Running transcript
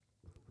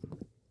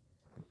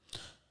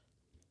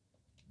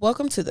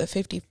Welcome to the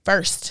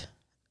 51st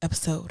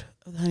episode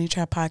of the Honey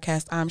Trap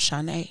Podcast. I'm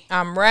Shanae.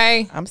 I'm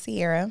Ray. I'm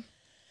Sierra.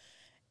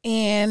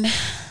 And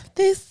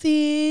this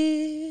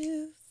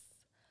is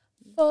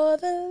for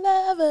the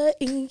lover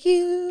in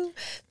you.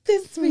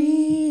 This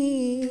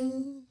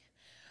ring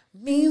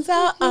means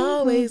I'll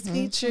always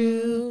be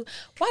true.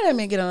 Why did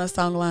I get on a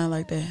song line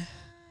like that?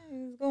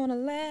 It's gonna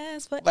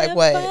last forever. Like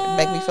what?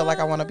 Make me feel like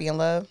I want to be in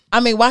love?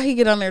 I mean, why he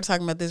get on there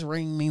talking about this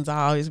ring means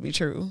I'll always be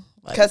true?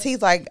 Because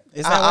he's like,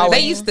 is that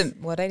they used to.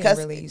 Well, they didn't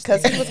really use to.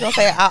 Because he was gonna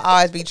say, "I'll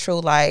always be true."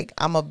 Like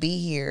I'm gonna be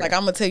here. Like I'm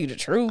gonna tell you the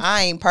truth.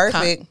 I ain't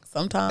perfect.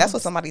 Sometimes That's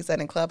what somebody said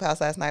in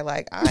Clubhouse last night.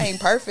 Like I ain't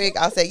perfect.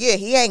 I said, "Yeah,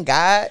 he ain't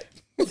God.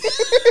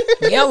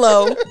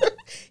 Yellow.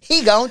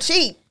 He gon'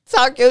 cheat.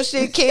 Talk your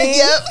shit, kid."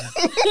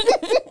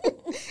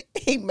 Yep.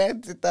 He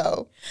meant it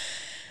though.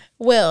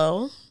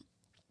 Well,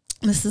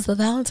 this is the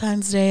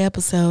Valentine's Day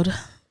episode,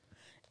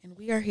 and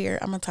we are here.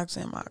 I'm gonna talk to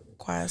you in my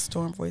quiet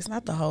storm voice,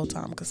 not the whole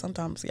time, because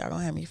sometimes y'all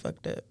gonna have me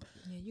fucked up.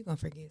 Yeah, you gonna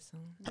forget soon.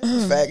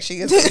 That's a fact.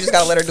 You just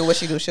gotta let her do what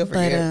she do. She'll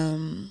forget.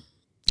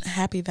 But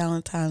happy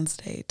Valentine's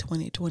Day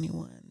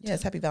 2021.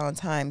 Yes, happy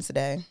Valentine's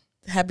Day.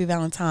 Happy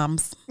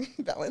Valentine's.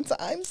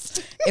 Valentine's.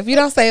 If you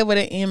don't say it with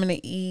an M and an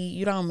E,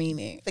 you don't mean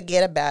it.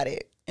 Forget about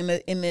it. And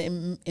the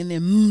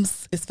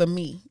M's is for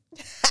me.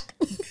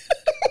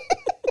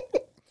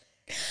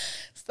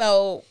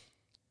 So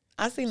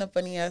I seen a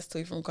funny ass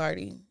tweet from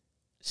Cardi.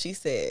 She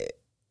said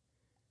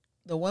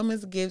the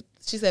woman's gift,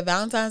 she said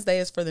Valentine's Day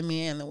is for the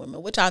men and the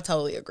women, which I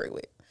totally agree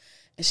with.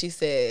 And she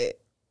said,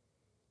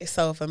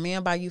 so if a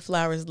man buy you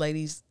flowers,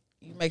 ladies,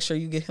 you make sure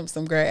you get him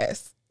some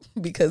grass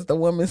because the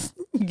woman's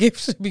gift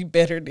should be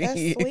better than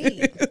his.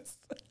 Sweet.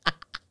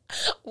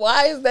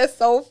 Why is that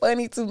so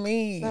funny to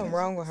me? Something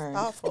wrong with her.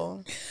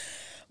 Awful.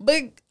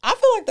 But I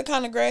feel like the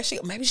kind of grass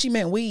maybe she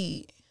meant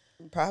weed.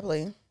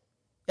 Probably.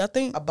 Y'all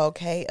think? A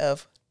bouquet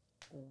of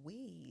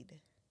weed.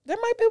 That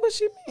might be what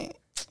she meant.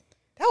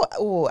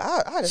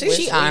 I just wish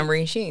She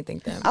ornery. She ain't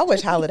think that. I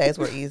wish holidays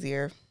were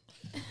easier.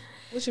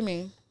 What you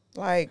mean?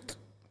 Like,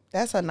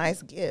 that's a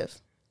nice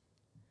gift.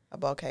 A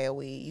bouquet of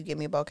weed. You give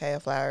me a bouquet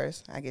of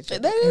flowers, I get you.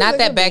 Not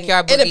that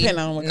backyard boogie. It depends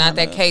on what Not kind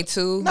that of-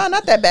 K2. No,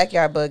 not that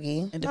backyard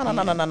boogie. It No.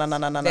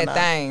 That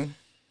thing.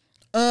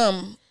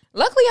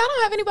 Luckily, I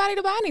don't have anybody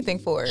to buy anything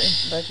for.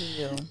 Lucky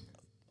you.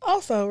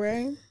 Also,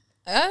 Ray,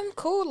 I'm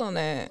cool on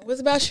that. what's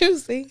about you,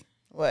 see?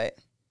 What?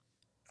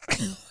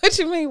 What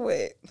you mean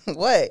with?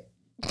 What?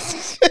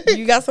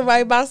 You got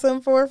somebody to buy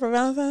something for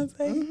Valentine's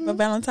Day? For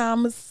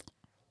Valentine's?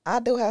 I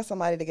do have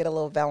somebody to get a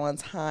little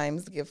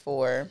Valentine's gift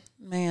for.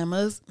 Man,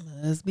 must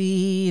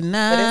be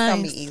nice. But it's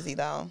going to be easy,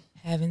 though.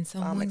 Having So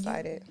someone. I'm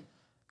excited.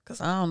 Because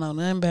I don't know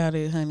nothing about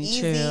it, honey.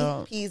 Easy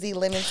Chill. peasy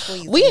lemon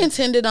squeezy. We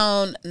intended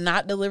on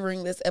not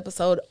delivering this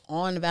episode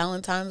on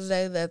Valentine's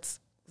Day. That's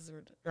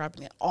we're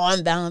dropping it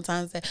on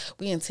Valentine's Day.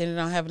 We intended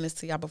on having this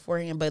to y'all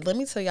beforehand. But let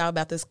me tell y'all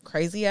about this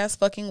crazy ass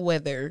fucking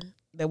weather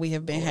that we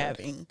have been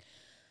having.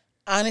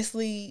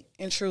 Honestly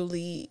and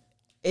truly,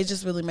 it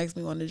just really makes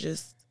me want to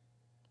just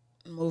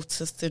move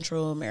to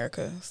Central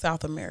America,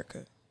 South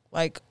America.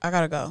 Like, I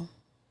gotta go.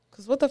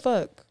 Because what the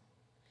fuck?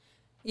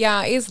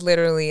 Yeah, it's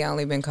literally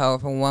only been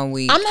cold for 1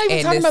 week. I'm not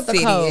even talking about the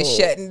city cold. is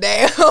shutting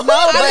down. No,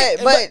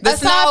 but The aside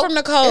snow- from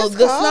the cold, it's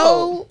the cold.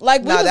 snow,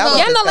 like, we No, was that on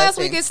was Y'all know last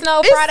disgusting. week it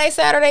snowed It's- Friday,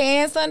 Saturday,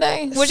 and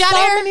Sunday. Was y'all so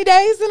there? many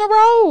days in a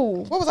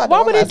row. what was I doing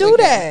Why would it last do weekend?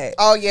 that?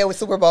 Oh, yeah, with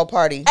Super Bowl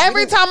party.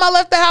 Every time I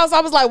left the house,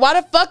 I was like, why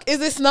the fuck is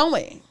it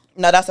snowing?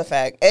 No, that's a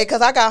fact.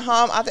 Because I got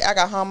home. I think I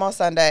got home on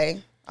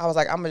Sunday. I was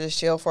like, I'm going to just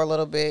chill for a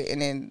little bit. And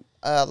then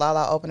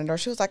Lala opened the door.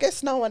 She was like, it's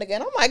snowing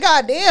again. I'm like,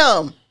 God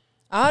damn.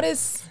 All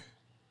this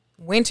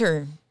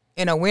winter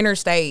in a winter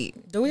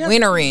state. Do we have-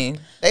 wintering?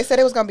 They said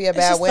it was going to be a It's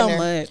bad just winter. so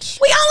much.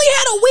 We only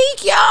had a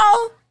week,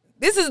 y'all.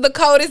 This is the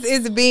coldest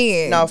it's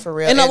been. No, for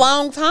real. In a And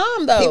long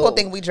time, though. People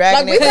think we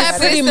dragging like, we've it. had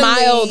pretty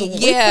Consistently, mild.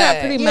 We've yeah. had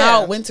pretty Yeah.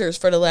 mild winters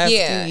for the last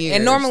Yeah, few years.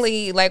 and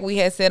normally, like we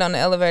had said on the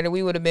elevator,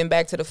 we would have been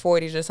back to the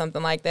 40s or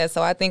something like that.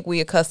 So I think we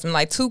accustomed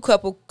like 2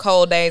 couple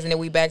cold days, and then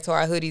we back to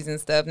our hoodies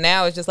and stuff.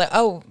 Now it's just like,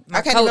 oh, my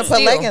I can't coat even put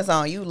still. leggings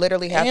on. You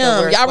literally have to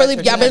Damn, wear y'all sweatshirts.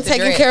 been have to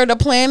taking dress. care of the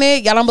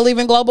planet. Y'all don't believe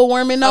in global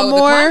warming no Oh, more.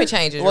 the climate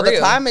change is Well, real. the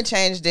climate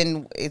change,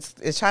 then it's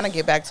trying to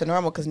get back to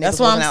normal because That's niggas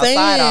what wasn't I'm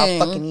outside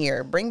saying. all fucking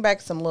year. Bring back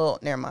some little.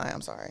 Never mind.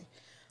 I'm sorry,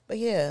 but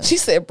yeah. She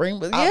said, "Bring,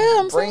 but yeah,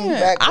 I'm bring saying,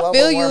 back I global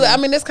feel you. warming. I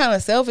mean, it's kind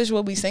of selfish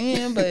what we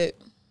saying, but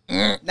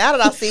Now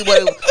that I see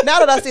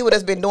what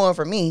it's been doing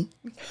for me,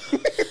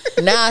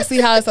 now I see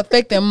how it's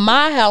affecting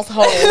my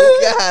household.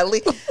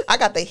 golly, I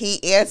got the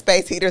heat and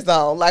space heaters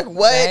on. Like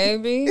what?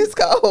 Baby. It's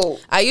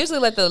cold. I usually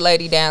let the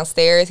lady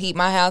downstairs heat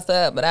my house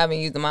up, but I've been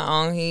using my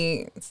own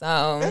heat.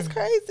 So That's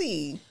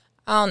crazy.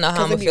 I don't know how 'Cause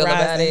I'm it gonna be feel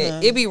about rising, it. huh?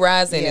 It be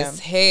rising Yeah. as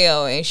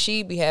hell, and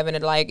she be having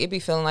it like it be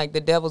feeling like the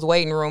devil's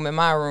waiting room in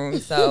my room.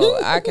 So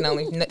I can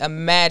only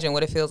imagine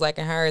what it feels like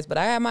in hers. But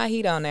I have my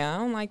heat on now. I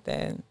don't like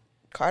that.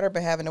 Carter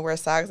been having to wear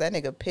socks. That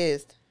nigga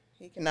pissed.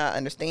 He cannot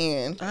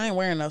understand. I ain't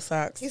wearing no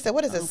socks. He said,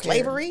 "What is I this, don't care.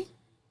 slavery?"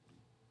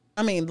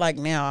 I mean, like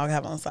now I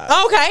have on socks.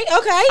 Okay.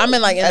 I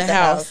mean, like in At the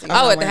house. I'm not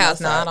At the wearing house.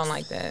 No, I socks. don't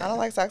like that. I don't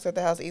like socks at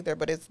the house either,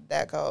 but it's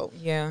that cold.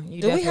 Yeah. You Do we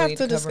definitely have need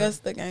to cover discuss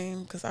the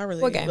game? Because I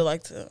really What game? would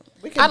like to.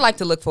 We I'd like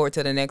to look forward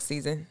to the next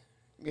season.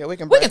 Yeah, we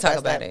can We can brush talk past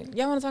about that. it.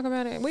 Y'all want to talk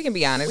about it? We can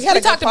be honest. We We, had a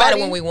good talked about it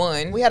party. when we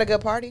won. We had a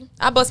good party.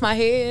 I bust my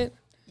head.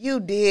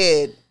 You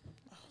did.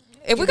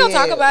 If we're You going to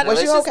talk did. about it, Was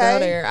let's you just okay? go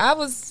there. I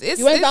was. It's,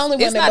 You ain't the only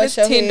one it's that not bust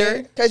as your tender.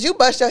 head. Because you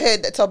bust your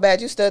head so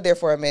bad, you stood there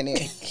for a minute.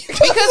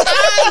 Because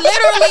I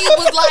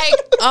literally was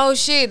like, oh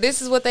shit,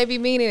 this is what they be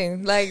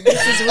meaning. Like,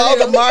 this is real. All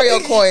the Mario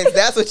coins,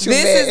 that's what you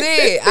This meant.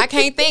 is it. I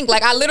can't think.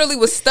 Like, I literally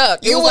was stuck.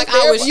 It You was was like I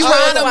there was for-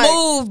 trying to I was like-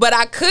 move, but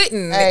I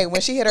couldn't. Hey,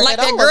 when she hit her like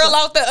head, that I was girl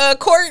like, off the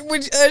court,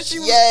 which she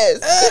was.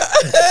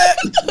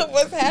 Yes.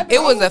 What's happening?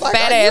 It was I a like,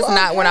 fat are you ass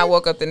knot when I okay?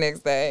 woke up the next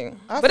day.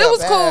 I But it felt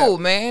was bad. cool,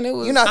 man. It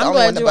was. You're not the I'm only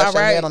glad one to you bust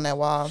your alright. head on that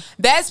wall.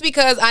 That's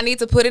because I need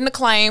to put in a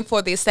claim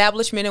for the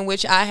establishment in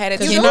which I had a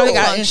 'Cause team you know he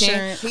got function.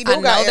 insurance. He do I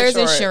know got there's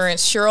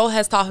insurance. insurance. Cheryl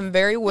has taught him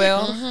very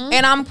well,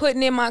 and I'm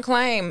putting in my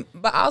claim.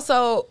 But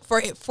also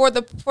for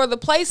the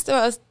place to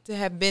us to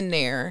have been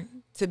there,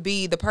 to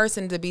be the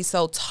person to be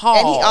so tall,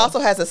 And he also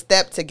has a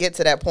step to get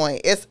to that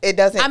point. It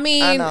doesn't. I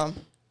mean, know.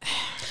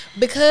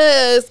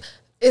 Because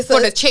it's for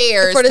a, the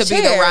chairs for the to be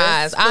the chairs,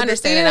 rise. for I the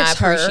understand and I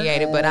theater.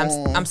 appreciate it, but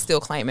I'm still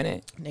claiming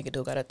it. Nigga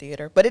do got a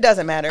theater, but it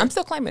doesn't matter. I'm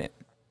still claiming it.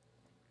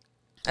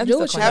 I'm Do still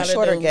what you claiming Have gotta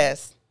shorter do.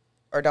 guests,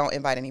 or don't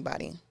invite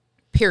anybody.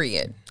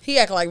 Period. He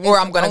act like Or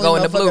I'm Vincent gonna the go only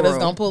in the blue motherfucker that's room.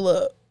 gonna pull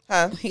up.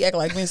 Huh? He act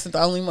like Vincent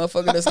the only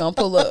motherfucker that's gonna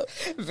pull up.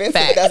 Vincent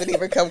Fact. doesn't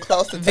even come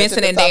close to touching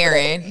Vincent the and top of that.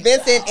 Darren.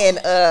 Vincent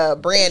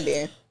and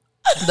Brandon.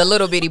 The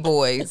little bitty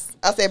boys.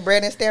 I said,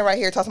 Brandon, stand right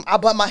here. Talk to him. I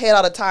butt my head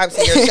all the time,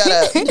 so you're shut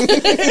up.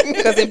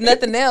 Because if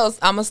nothing else,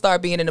 I'm gonna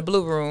start being in the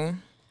blue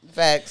room.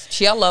 Facts.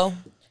 Cello.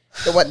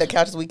 The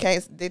couches we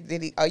can't. Did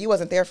he? Oh, you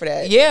wasn't there for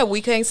that. Yeah,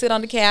 we can't sit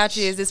on the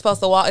couches. It's supposed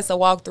to walk. It's a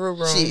walk through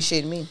room.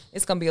 Shit, me.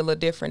 It's gonna be a little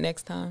different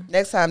next time.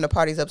 Next time the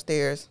party's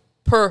upstairs.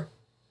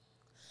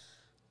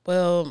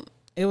 Well,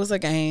 it was a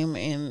game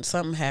and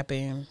something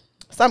happened.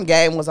 Some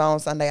game was on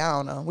Sunday. I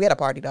don't know. We had a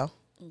party though.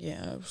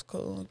 Yeah, it was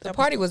cool. The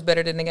party was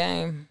better than the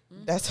game.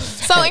 That's a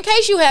So, in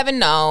case you haven't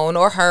known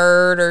or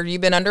heard, or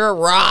you've been under a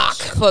rock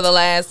for the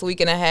last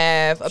week and a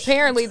half,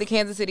 apparently the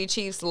Kansas City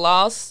Chiefs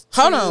lost.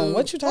 Hold to- on,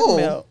 what you talking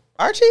about?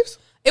 Our Chiefs?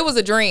 It was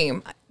a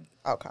dream.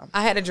 Okay.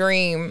 I had a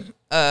dream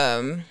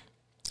that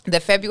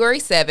February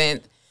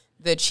 7th,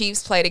 the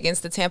Chiefs played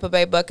against the Tampa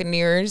Bay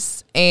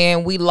Buccaneers,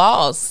 and we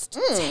lost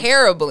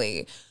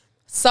terribly.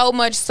 So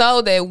much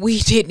so that we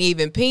didn't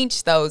even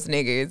pinch those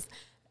niggas.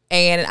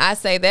 And I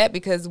say that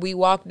because we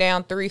walked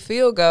down 3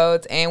 field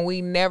goals and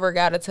we never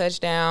got a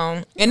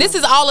touchdown. And this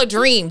is all a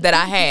dream that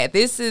I had.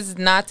 This is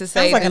not to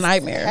say Sounds like a this- It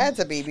nightmare. had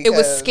to be because It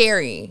was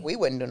scary. We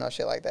wouldn't do no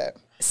shit like that.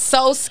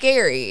 So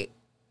scary.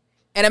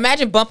 And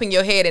imagine bumping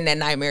your head in that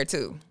nightmare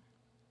too.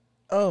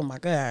 Oh my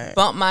god.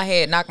 Bump my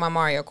head, knock my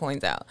Mario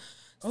coins out.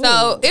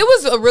 So it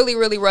was a really,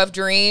 really rough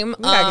dream.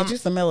 We gotta get you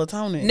some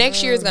melatonin.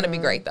 Next year is going to be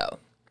great though.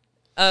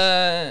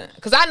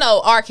 Because I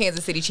know our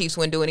Kansas City Chiefs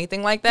wouldn't do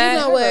anything like that. You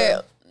know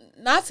what?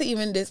 Not to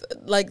even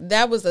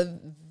that was a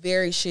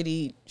very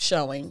shitty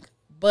showing,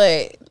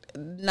 but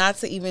not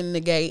to even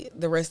negate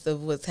the rest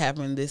of what's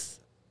happened this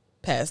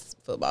past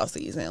football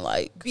season.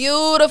 Like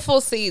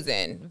Beautiful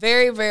season.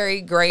 Very, very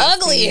great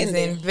Ugly season.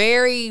 ending.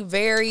 Very,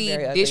 very,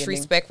 Very ugly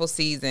disrespectful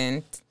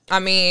season. I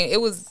mean,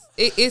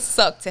 it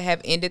sucked to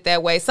have ended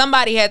that way.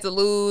 Somebody had to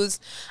lose.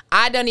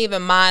 I don't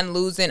even mind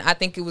losing. I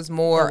think it was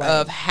more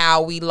of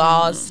how we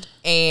lost.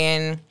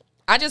 And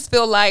I just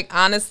feel like,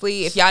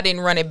 honestly, if y'all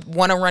didn't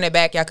want to run it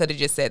back, y'all could have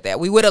just said that.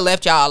 We would have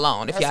left y'all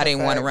alone if That's y'all a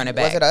didn't want to fact. run it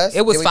Was back. it us?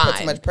 It was Did we fine. put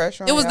too much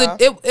pressure on it was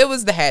y'all? it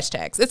was the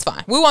hashtags. It's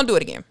fine. We won't do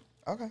it again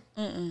Okay.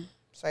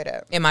 Say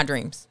that. in my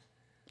dreams.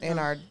 In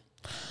our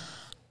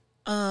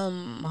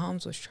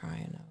Mahomes was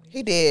trying though.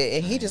 he did,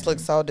 and he just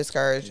looked so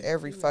discouraged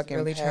every fucking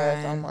Really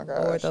pass. trying. Oh my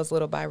Lord, gosh. those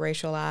little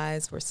biracial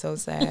eyes were so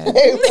sad.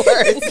 They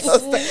were so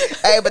sad.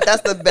 Hey, but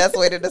that's the best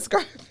way to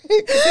describe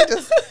it. 'Cause he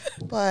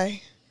just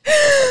bye.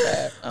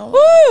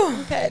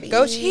 Woo! Patty.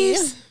 Go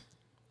Chiefs!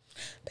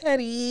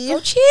 Patty. Go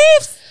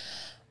Chiefs!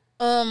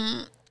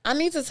 I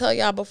need to tell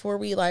y'all before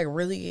we like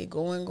really get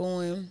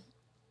going.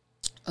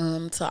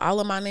 To all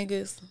of my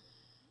niggas,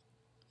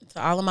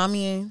 to all of my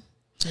men,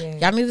 Yeah.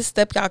 y'all need to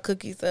step y'all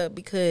cookies up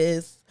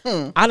because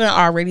I done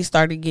already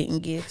started getting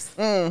gifts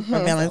for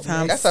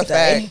Valentine's That's a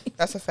Day. fact.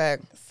 That's a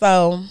fact.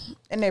 So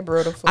And they're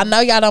beautiful. I know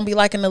y'all don't be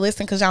liking to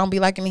listen because y'all don't be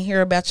liking to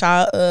hear about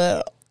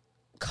y'all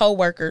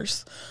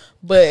co-workers,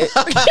 but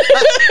All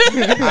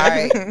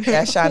right,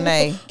 that's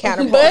Shanae.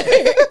 Counterpart.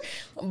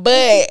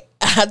 but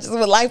I just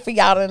would like for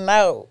y'all to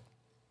know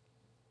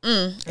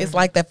it's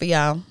like that for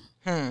y'all.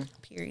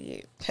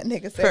 Period. That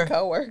nigga said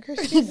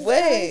coworkers.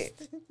 What?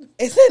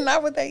 Is that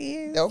not what that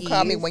is? Don't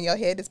call me when your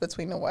head is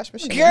between the wash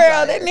machine.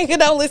 Girl, that nigga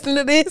don't listen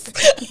to this.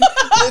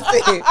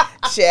 Listen,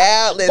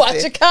 child, listen.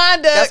 Watch your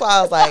conduct. That's why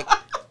I was like,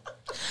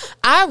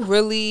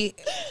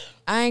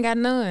 I ain't got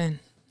none.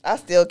 I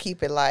still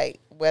keep it light,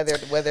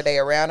 whether they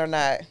around or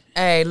not.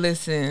 Hey,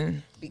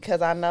 listen.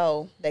 because I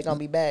know they gonna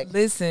be back.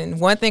 Listen,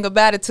 one thing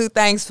about it, two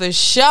things for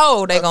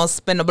sure. They gonna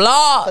spin the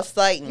blog. For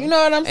Satan. You know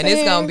what I'm saying? And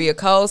it's gonna be a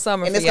cold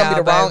summer And for it's gonna y'all,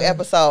 be the wrong baby.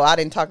 episode. I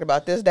didn't talk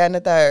about this, that, and the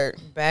third.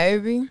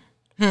 Baby.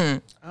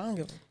 I don't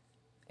give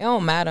It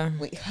don't matter.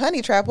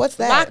 Honey Trap, what's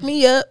that? Lock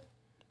me up.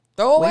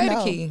 Throw We away the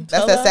know. key.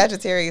 That's Hello? that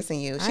Sagittarius in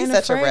you. I She's ain't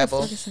such a afraid of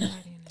rebel. fucking somebody.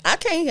 I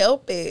can't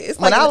help it. It's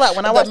When I like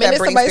when I the watched that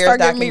minute Britney somebody Spears start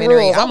giving me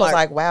documentary, rules, I I'm was like,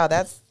 like, wow,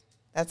 that's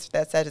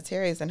that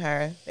Sagittarius in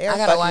her. They're I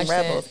gotta fucking watch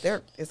that. rebels.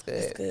 It's good.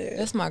 it's good.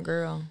 That's my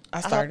girl. I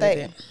I hope started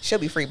they, it. she'll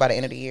be free by the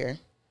end of the year.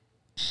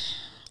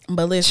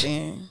 But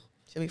listen,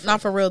 She'll be free.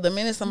 not for real. The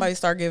minute somebody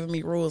start giving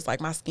me rules,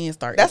 like my skin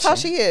start That's how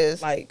itching. she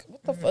is. Like,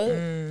 what the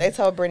fuck? They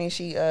told Brittany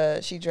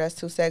she dressed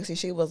too sexy.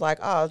 She was like,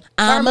 "Oh, turn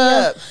I'm me a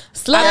up."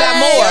 slut.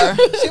 I got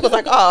more. She was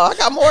like, "Oh, I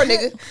got more,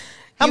 nigga.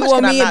 How You much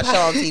want can I me not in show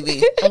on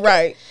TV?"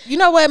 Right. You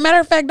know what? Matter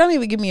of fact, don't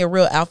even give me a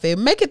real outfit.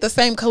 Make it the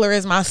same color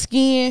as my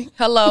skin.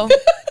 Hello.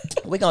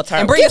 We gonna turn.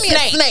 And bring Give a me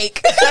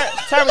snake.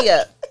 turn me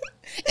up.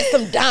 and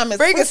some diamonds.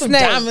 Bring Put a some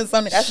snake. diamonds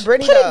on it. That's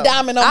Brittany, Put though. a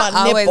diamond on I my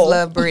always nipple.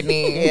 love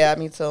Britney. Yeah,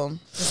 me too.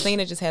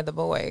 Christina just had the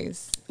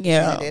voice.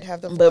 Yeah, She did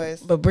have the but,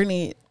 voice. But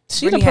Brittany,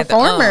 she's Brittany a had the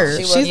performer.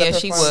 She was She's a Yeah,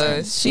 she performer.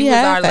 was. She She was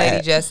had our that.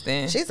 Lady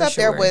Justin. She's for up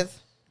there sure.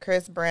 with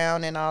Chris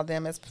Brown and all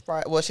them. As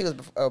far, well, she was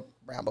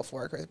Brown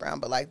before Chris Brown,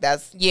 but like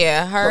that's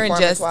Yeah, her and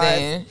performance-wise.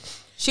 Justin.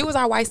 She was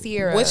our White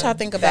Sierra. What y'all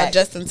think about Facts.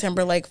 Justin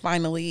Timberlake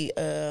finally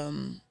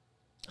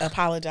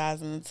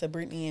apologizing to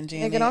Brittany and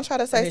Janet? nigga. Don't try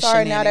to for say his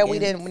sorry now that we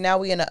shenanigans? didn't. Now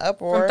we in an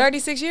uproar. From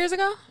 36 years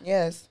ago?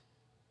 Yes,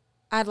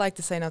 I'd like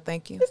to say no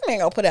thank you. This man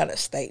gonna put out a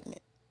statement.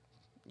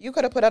 you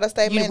could have put out a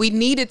statement. We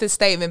needed the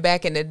statement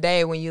back in the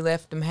day when you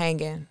left them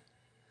hanging.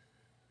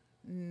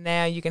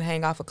 Now you can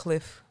hang off a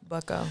cliff,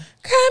 bucko.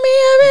 Cry me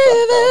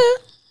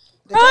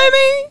a river.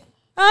 I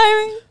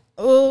mean.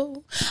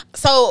 Ooh.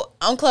 So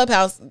on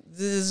Clubhouse,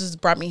 this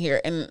just brought me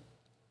here, and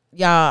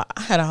y'all,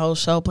 I had a whole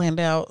show planned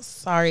out.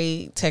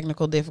 Sorry,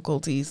 technical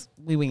difficulties.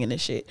 We winging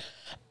this shit.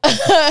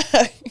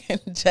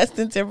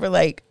 Justin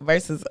Timberlake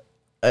versus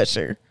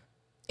Usher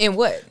In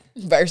what?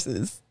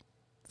 versus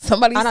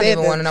somebody. I don't said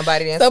even this. want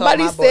nobody to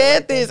Somebody insult my boy said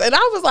like this, that. and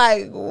I was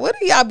like, "What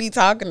do y'all be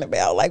talking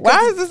about? Like, why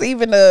is this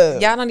even a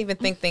Y'all don't even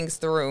think things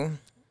through.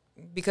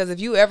 Because if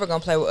you ever gonna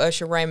play with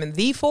Usher Raymond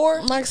the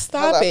four, like?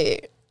 Stop Hello.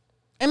 it."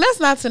 And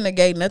that's not to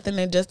negate nothing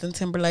that Justin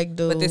Timberlake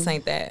do. but this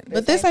ain't that.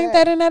 But this ain't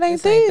that, and that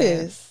ain't This ain't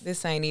this that.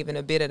 This ain't even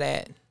a bit of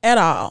that. at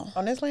all.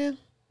 on this land.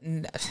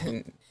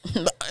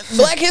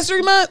 Black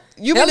History Month.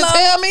 You mean to Hello?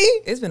 tell me?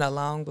 It's been a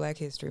long Black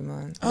History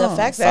Month. The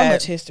fact so that-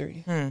 much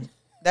history.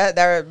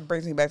 That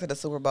brings me back to the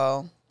Super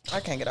Bowl. I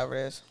can't get over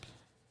this.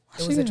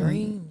 It was a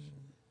dream.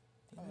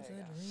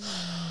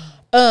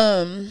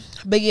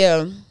 But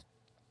yeah,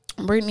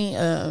 Brittany.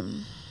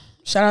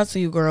 Shout out to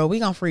you, girl. We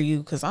gonna free you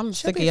because I'm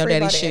She'll sick of be your free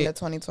daddy by the end of shit.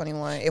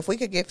 2021. If we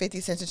could get 50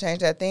 Cent to change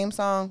that theme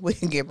song, we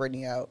can get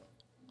Britney out.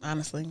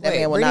 Honestly, That Wait,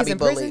 man will not Britney's be in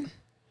bullied. prison?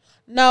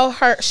 no,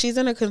 she's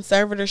in a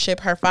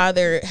conservatorship. Her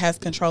father has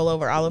control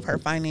over all of her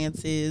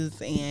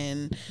finances,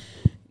 and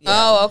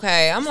Oh,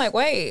 okay. I'm like,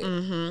 wait,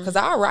 because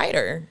I'll write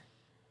her.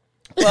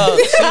 Well,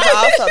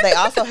 they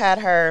also had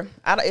her.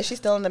 Is she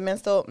still in the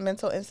mental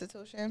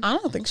institution? I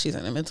don't think she's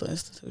in a mental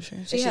institution.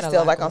 Is she had a still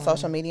lot like on going on.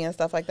 social media and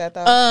stuff like that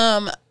though?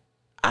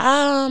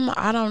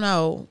 I don't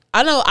know.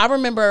 I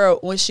remember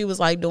when she was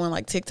like doing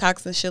like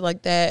TikToks and shit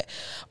like that,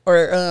 or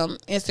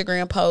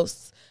Instagram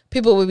posts.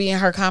 People would be in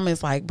her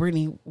comments like,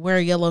 "Brittany, wear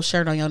a yellow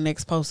shirt on your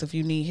next post if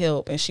you need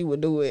help," and she would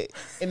do it.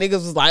 And niggas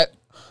was like,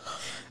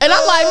 and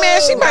I'm like,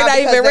 man, she might Nah, not because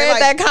even they, read like-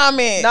 that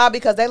comment. Nah,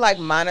 because they like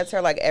monitor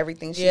like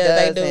everything she Yeah,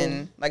 they does, do.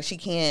 and like she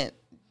can't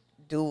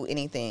do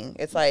anything.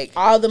 It's like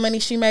All the money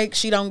she makes,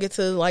 she don't get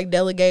to like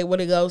delegate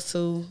what it goes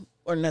to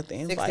or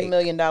nothing. $60 Like,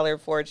 million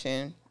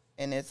fortune,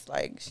 and it's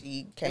like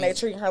she and they can't.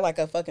 treating her like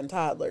a fucking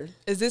toddler.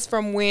 Is this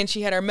from when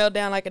she had her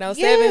meltdown like in 07?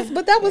 Yes,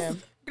 but that was Yeah.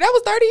 That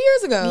was 30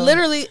 years ago.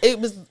 literally, it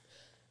was,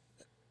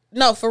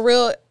 no, for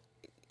real,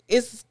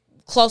 it's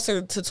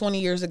closer to 20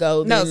 years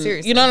ago. No, than-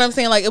 seriously. You know what I'm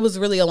saying? Like, it was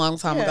really a long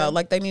time Yeah. ago.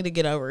 Like, they need to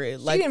get over it.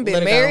 She Like, didn't let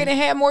been it married go. and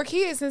had more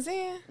kids since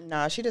then.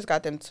 Nah, she just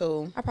got them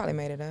two. I probably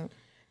made it up.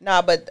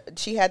 Nah, but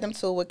she had them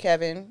two with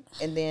Kevin,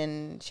 and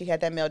then she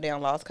had that meltdown,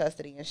 lost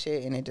custody and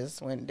shit, and it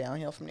just went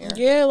downhill from there.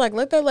 Yeah, like,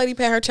 let that lady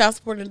pay her child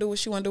support and do what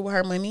she want to do with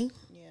her money.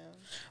 Yeah.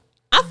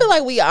 I feel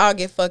like we all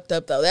get fucked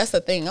up, though. That's the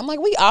thing. I'm like,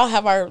 we all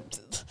have our,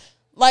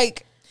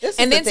 like, This is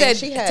And the then thing, to,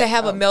 she had- to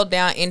have a oh.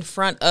 meltdown in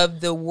front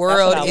of the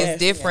world I is was-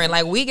 different.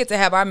 Like, we get to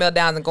have our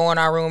meltdowns and go in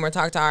our room or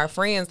talk to our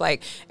friends.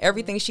 Like,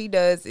 everything she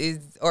does is,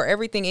 or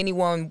everything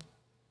anyone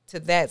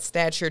to that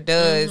stature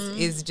does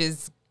is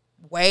just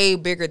way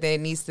bigger than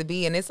it needs to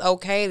be. And it's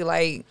okay.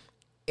 Like,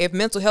 if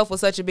mental health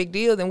was such a big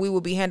deal, then we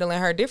would be handling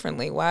her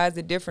differently. Why is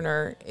it different,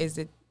 or is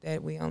it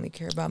that we only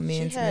care about She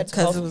men's had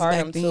mental 'Cause it was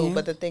back postpartum too, then.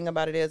 but the thing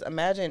about it is,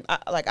 imagine,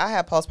 I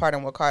had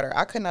postpartum with Carter.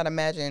 I could not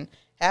imagine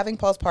having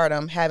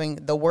postpartum, having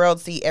the world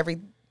see every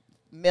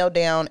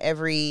meltdown,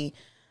 every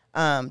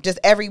just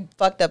every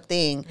fucked up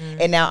thing,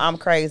 and now I'm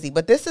crazy.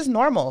 But this is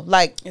normal.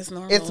 Like It's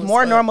normal It's as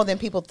more fuck. normal than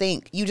people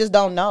think. You just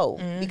don't know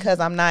because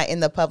I'm not in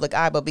the public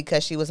eye. But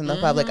because she was in the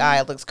public eye,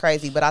 it looks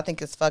crazy. But I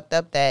think it's fucked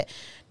up that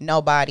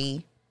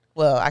nobody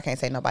well, I can't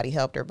say nobody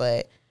helped her,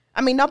 but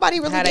I mean, nobody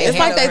really How did. they It's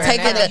like they're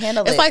handle taking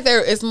it. it. It's like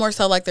it's more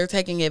so like they're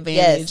taking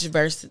advantage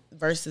Yes.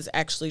 versus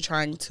actually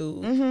trying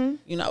to,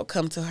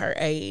 come to her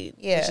aid.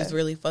 Yeah. Which is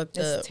really fucked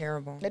up. It's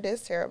terrible. It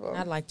is terrible.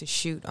 I'd like to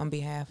shoot on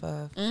behalf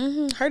of.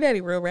 Her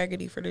daddy real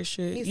raggedy for this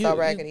shit. He's so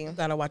raggedy. You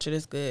gotta watch it.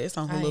 It's good. It's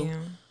on I Hulu.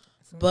 am.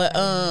 But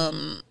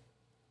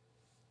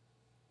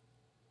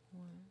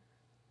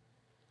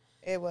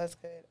It was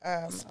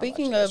good.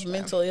 speaking of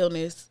mental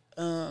illness,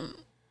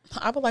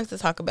 I would like to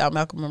talk about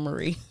Malcolm and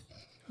Marie.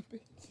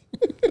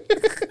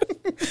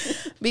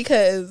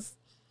 Because,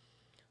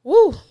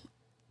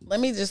 let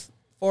me just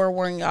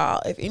forewarn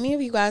y'all. If any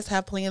of you guys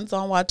have plans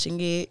on watching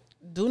it,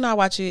 do not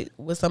watch it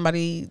with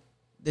somebody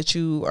that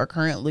you are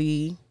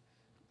currently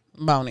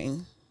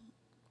boning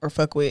or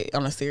fuck with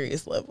on a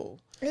serious level.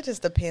 It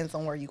just depends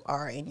on where you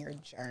are in your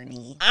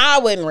journey. I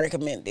wouldn't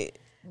recommend it.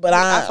 But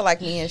I feel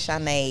like me and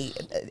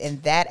Shanae,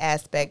 in that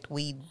aspect,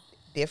 we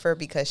differ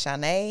because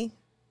Shanae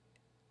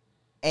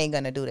ain't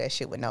gonna do that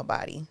shit with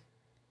nobody.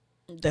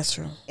 That's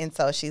true. And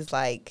so she's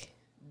like,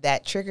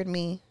 that triggered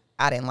me.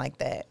 I didn't like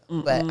that.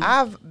 But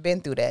I've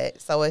been through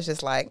that. So it's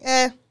just like,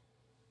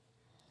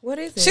 What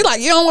is it? She like,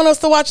 you don't want us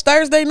to watch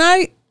Thursday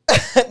night?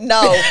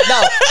 no.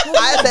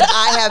 I said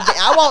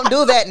I won't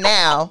do that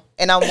now.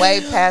 And I'm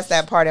way past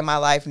that part in my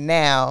life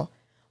now.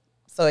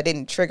 So it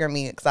didn't trigger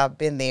me because I've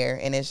been there.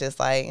 And it's just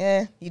like,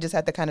 you just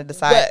have to kind of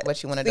decide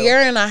what you want to do.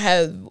 Sierra and I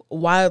have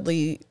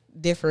wildly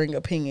differing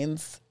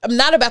opinions.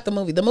 Not about the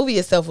movie. The movie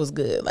itself was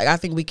good. Like, I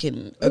think we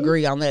can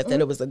agree on that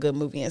it was a good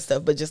movie and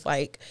stuff. But just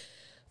like,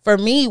 for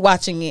me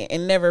watching it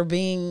and never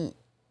being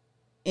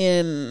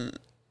in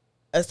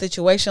a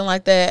situation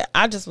like that,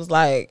 I just was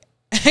like,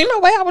 ain't no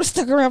way I would have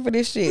stuck around for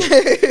this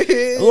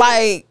shit.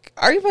 Like,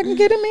 are you fucking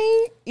kidding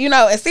me?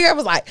 And Sierra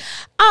was like,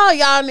 oh,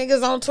 y'all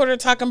niggas on Twitter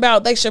talking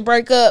about they should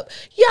break up.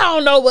 Y'all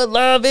don't know what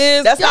love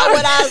is. That's not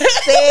what I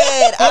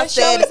said. What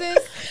show is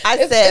this?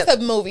 It's a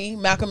movie,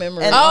 Malcolm and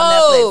Marie. And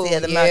Oh,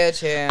 on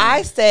Netflix, yeah, child.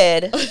 I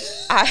said,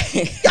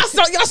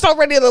 y'all so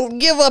ready to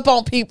give up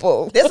on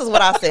people. this is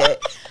what I said.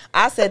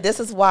 I said, this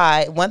is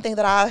why one thing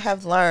that I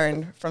have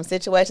learned from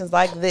situations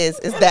like this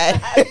is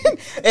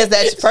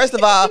that first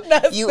of all,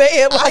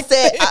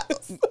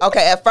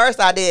 okay, at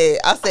first I did.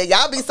 I said,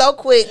 y'all be so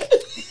quick.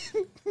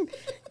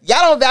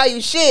 Y'all don't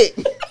value shit.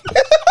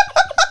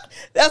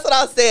 That's what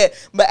I said.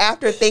 But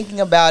after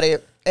thinking about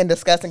it and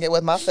discussing it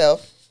with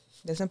myself,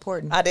 That's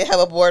important. I did have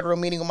a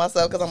boardroom meeting with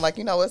myself because I'm like,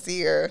 what's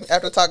here?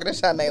 After talking to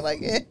Shanae,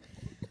 like,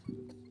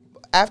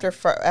 After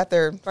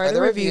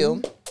further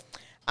review,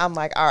 I'm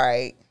like, all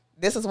right,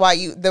 this is why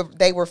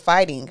they were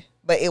fighting,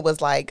 but it was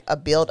like a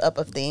build up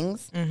of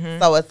things.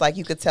 So it's like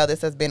you could tell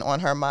this has been on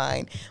her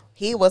mind.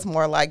 He was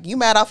more like, you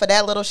mad off of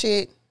that little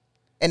shit?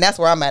 And that's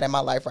where I'm at in my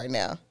life right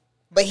now.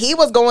 But he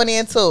was going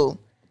in too.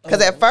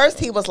 Because at first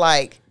he was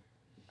like,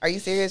 are you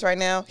serious right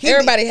now?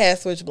 Everybody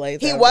has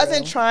switchblades. He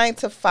wasn't trying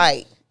to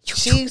fight.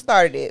 She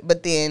started it,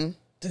 but then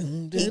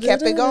he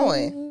kept it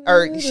going.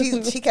 Or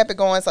she kept it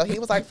going. So he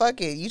was like, fuck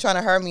it. You trying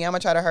to hurt me, I'm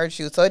going to try to hurt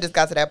you. So it just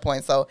got to that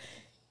point. So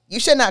you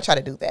should not try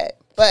to do that.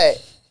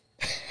 But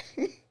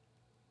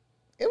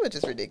it was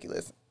just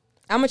ridiculous.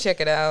 I'm gonna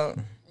check it out.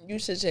 You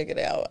should check it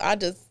out. I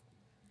don't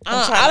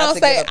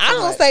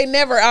much. say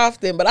never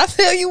often, but I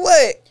tell you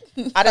what.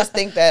 I just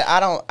think that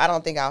I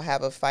don't think I'll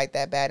have a fight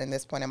that bad in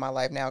this point in my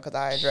life now because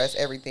I address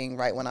everything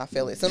right when I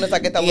feel it. As soon as I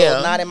get that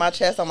little knot in my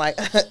chest, I'm like,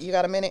 you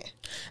got a minute?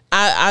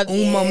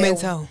 Un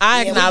momento.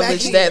 I Yeah,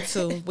 acknowledge we that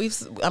too. We've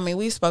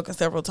spoken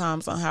several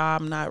times on how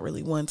I'm not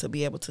really one to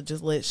be able to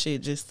just let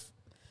shit just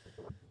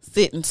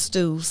sit and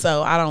stew.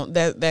 So I don't.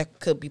 That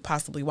could be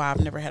possibly why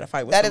I've never had a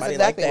fight with That is somebody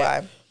exactly like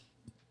that.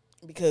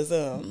 why. Because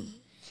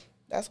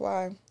That's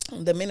why.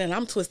 the minute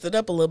I'm twisted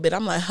up a little bit,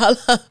 I'm like,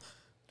 hello.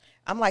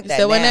 I'm like You that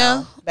said what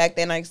now. now? Back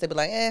then I used to be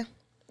like,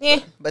 Yeah.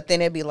 But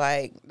then it'd be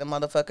like the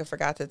motherfucker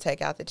forgot to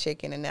take out the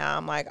chicken, and now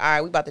I'm like, all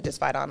right, we about to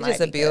just fight all night.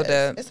 Just a because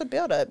build-up. It's a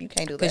build up. You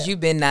can't do that Because you've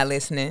been not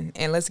listening.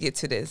 And let's get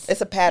to this.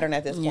 It's a pattern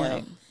at this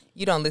point,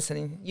 You don't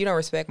listen. You don't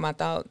respect my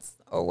thoughts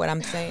or what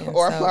I'm saying.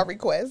 or so. my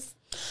requests.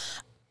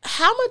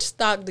 How much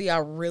stock do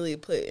y'all really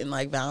put in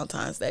like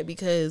Valentine's Day?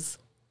 Because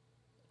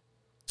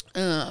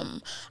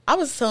I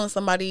was telling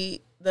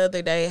somebody the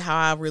other day how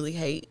I really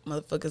hate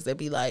motherfuckers that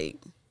be like,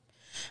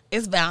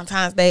 it's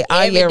Valentine's Day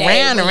all year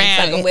round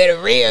around. With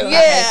a real.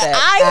 Yeah,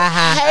 I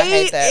I hate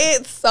hate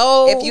that. it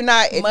so If you're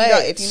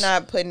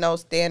not putting no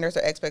standards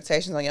or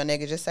expectations on your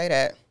nigga, just say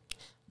that.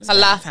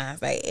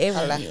 Valentine's Day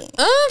every year.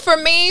 For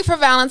me, for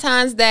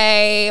Valentine's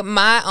Day,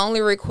 my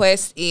only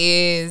request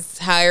is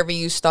however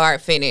you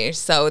start, finish.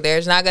 So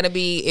there's not going to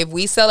be, if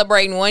we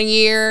celebrate in 1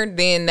 year,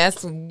 then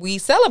we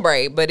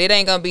celebrate. But it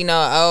ain't going to be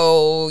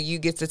no, you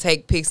get to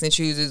take picks and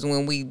chooses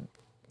when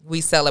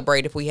we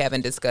celebrate if we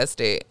haven't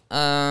discussed it.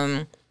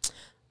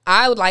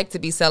 I would like to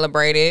be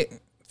celebrated,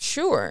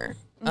 sure.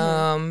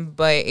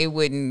 But it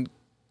wouldn't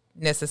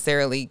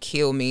necessarily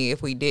kill me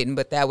if we didn't,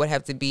 but that would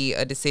have to be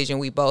a decision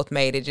we both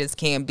made. It just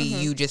can't be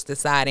you just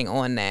deciding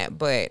on that.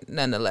 But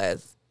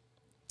nonetheless,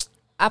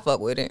 I fuck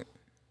with it.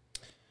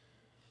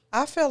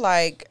 I feel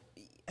like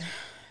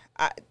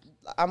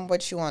I'm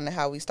with you on the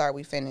how we start,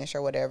 we finish,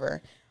 or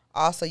whatever.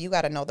 Also, you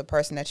got to know the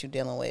person that you're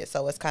dealing with.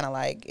 So it's kind of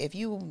like if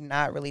you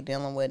not really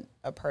dealing with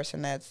a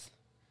person that's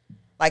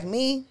like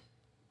me,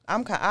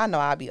 I know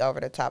I'll be over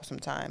the top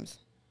sometimes.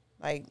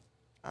 Like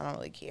I don't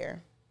really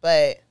care,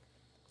 but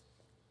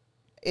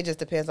it just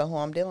depends on who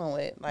I'm dealing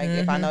with. Like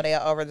if I know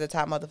they're over the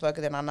top motherfucker,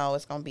 then I know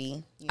it's gonna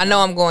be. I know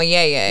I'm going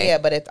yeah. Yeah,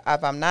 but if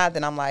I'm not,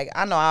 then I'm like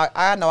I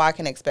know I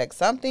can expect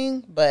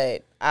something,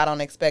 but I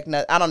don't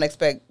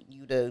expect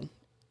you to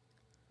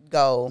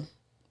go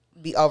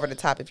be over the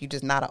top if you're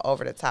just not an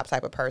over the top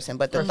type of person.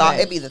 But the thought,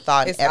 it'd be the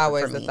thought. It's and effort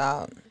always for the me.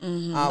 thought.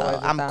 So Always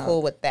I'm the thought.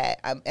 cool with that.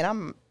 I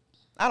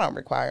don't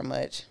require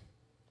much.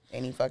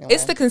 Any fucking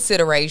It's way. the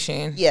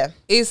consideration. Yeah.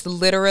 It's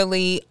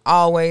literally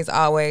always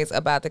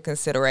about the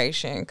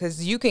consideration.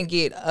 Because you can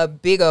get a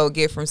big old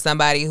gift from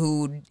somebody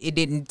who it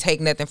didn't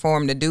take nothing for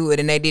them to do it,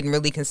 and they didn't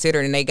really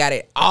consider it, and they got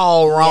it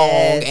all wrong.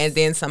 Yes. And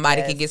then somebody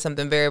Yes. can get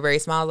something very, very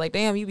small. Like,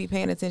 damn, you be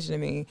paying attention to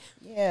me.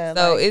 Yeah.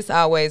 So like, it's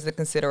always the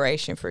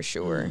consideration for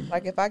sure.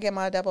 like if I get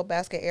my double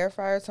basket air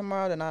fryer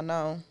tomorrow, then I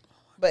know.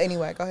 But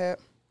anyway, go ahead.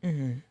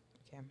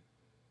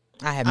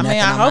 I have I nothing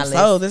mean, I on my hope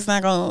so. list. This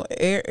not gonna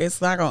air. It's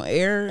not gonna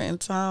air in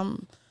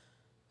time.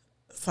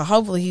 So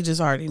hopefully he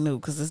just already knew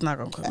because it's not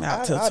gonna come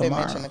out till I did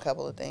tomorrow. mention a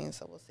couple of things,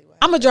 so we'll see what.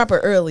 I'm gonna drop it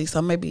early,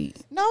 so maybe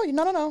No.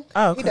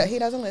 Oh, okay. He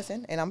doesn't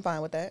listen, and I'm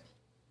fine with that.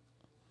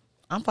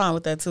 I'm fine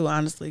with that too,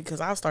 honestly, because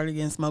I started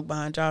getting smoked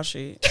behind y'all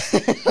shit.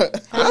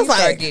 I was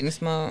like, getting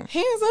smoked.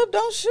 Hands up,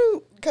 don't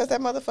shoot. Because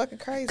that motherfucker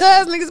crazy.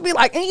 Cause niggas be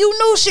like, and you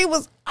knew she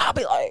was. I'll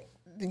be like,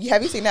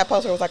 Have you seen that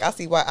poster? It was like, I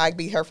see why I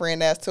beat her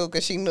friend ass too,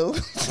 because she knew.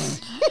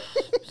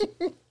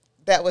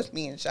 That was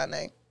me and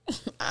Shanae.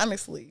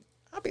 honestly,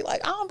 I'll be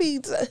like, I don't be.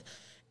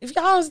 If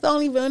y'all just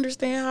don't even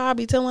understand how I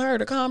be telling her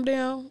to calm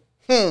down.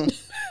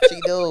 She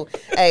do.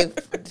 Hey,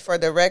 for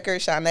the record,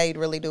 Shanae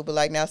really do be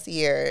like, now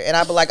Sierra. And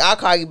I be like, I'll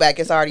call you back.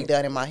 It's already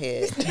done in my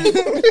head.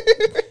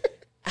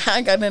 I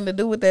ain't got nothing to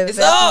do with that. It's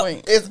at that up.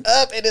 point. It's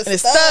up and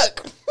it's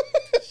stuck.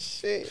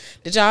 Shit.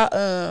 Did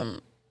y'all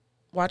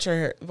watch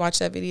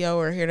that video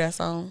or hear that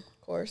song?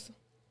 Of course.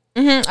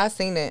 I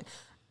seen it.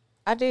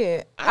 I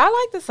did. I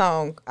like the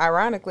song.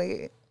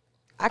 Ironically,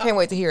 I can't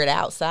wait to hear it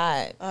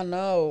outside. I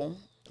know.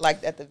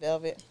 Like at the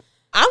Velvet.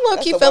 I low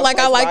That's key the felt one like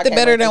I place where I liked it can't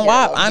better wait to than hear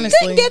WAP, it.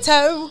 honestly.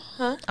 Ghetto.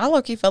 Huh? I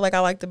low key felt like I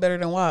liked it better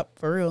than WAP,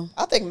 for real.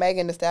 I think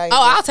Megan Thee Stallion. Oh,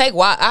 I'll take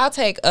WAP. I'll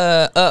take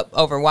Up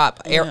over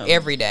WAP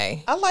every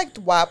day. I liked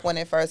WAP when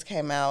it first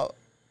came out,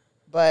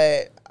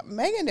 but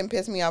Megan didn't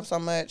piss me off so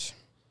much.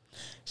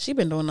 She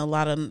been doing a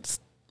lot of.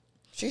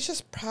 She's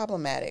just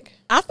problematic.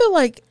 I feel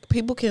like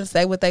people can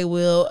say what they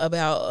will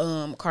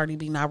about Cardi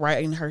B not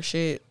writing her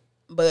shit,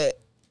 but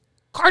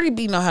Cardi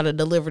B know how to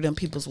deliver them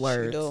people's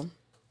words. She do.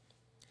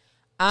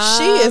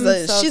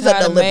 She's a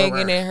tired of deliverer.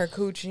 Megan and her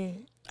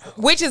coochie.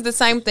 Which is the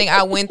same thing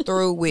I went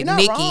through with You're not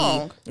Nicki.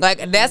 wrong.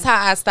 Like, that's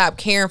how I stopped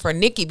caring for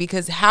Nicki,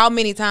 because how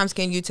many times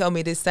can you tell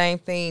me the same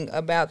thing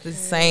about the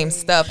same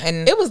stuff?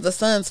 And It was the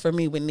sons for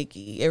me with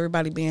Nikki.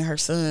 Everybody being her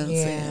sons.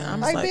 Yeah. And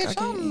I'm Like, like,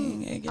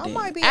 bitch, I I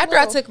might be. after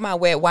I took my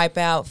wet wipe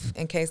out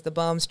in case the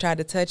bums tried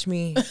to touch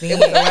me, then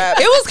was a wrap.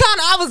 it was kind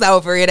of, I was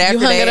over it after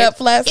hung that. it up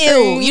flat Ew,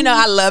 screen? you know,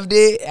 I loved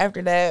it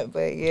after that.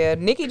 But yeah,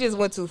 Nicki just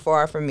went too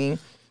far for me.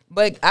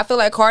 But I feel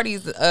like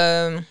Cardi's,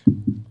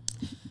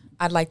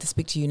 I'd like to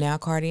speak to you now,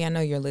 Cardi. I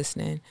know you're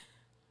listening.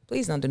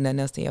 Please don't do nothing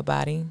else to your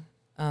body.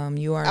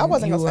 You are. I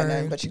wasn't gonna say are-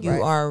 nothing, but you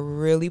right. are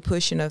really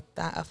pushing a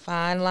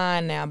fine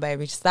line now,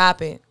 baby.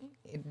 Stop it.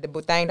 The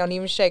thing don't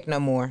even shake no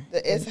more.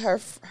 It's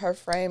her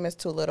frame is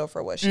too little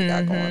for what she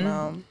got going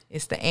on.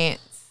 It's the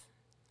ants.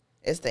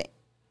 It's the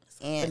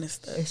and ant. it's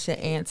stuff. It's your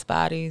ants'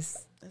 bodies.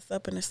 It's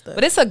up in the stuff.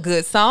 But it's a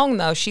good song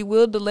though. She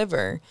will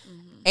deliver.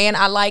 And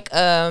I like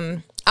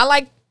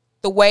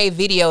the way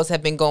videos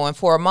have been going.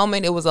 For a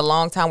moment, it was a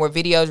long time where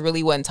videos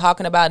really wasn't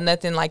talking about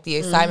nothing. Like the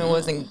excitement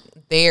wasn't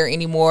there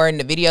anymore, and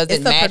the videos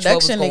didn't a match what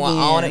was production going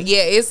on. again.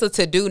 Yeah, it's a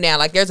to do now.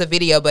 Like there's a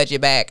video budget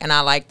back, and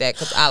I like that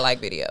because I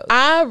like videos.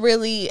 I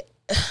really,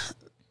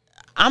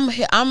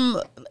 I'm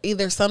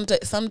either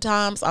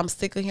sometimes I'm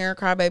sick of hearing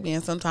Crybaby,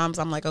 and sometimes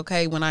I'm like,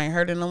 okay, when I ain't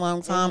heard it in a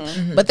long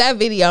time. But that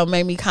video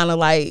made me kind of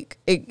like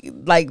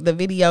the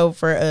video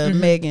for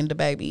Megan the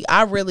Baby.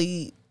 I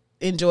really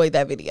enjoyed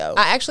that video.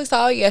 I actually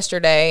saw it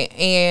yesterday,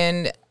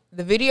 and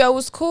the video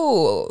was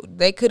cool.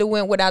 They could have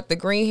went without the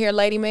green hair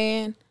lady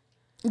man.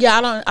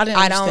 Yeah, I didn't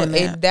understand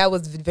that. That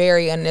was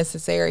very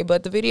unnecessary,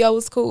 but the video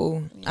was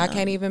cool. I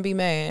can't even be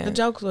mad. The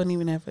jokes wasn't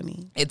even that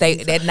funny.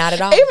 That not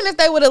at all. Even if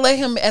they would have let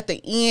him at the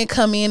end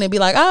come in and be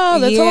like, oh,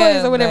 the Yeah,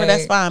 toys or whatever,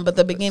 that's like- fine. But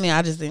the beginning,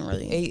 I just didn't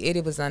really,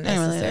 It was I didn't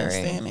really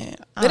unnecessary. understand it.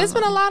 But it's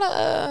been a lot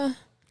of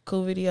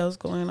cool videos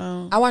going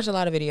on. I watched a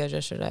lot of videos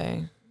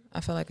yesterday.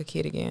 I feel like a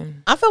kid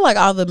again. I feel like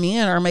all the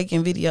men are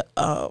making video,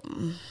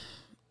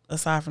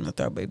 aside from the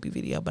Throw Baby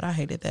video, but I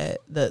hated that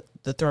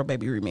the Throw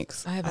Baby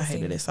remix. I haven't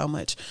hated seen it so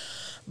much.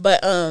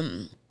 But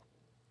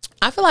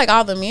I feel like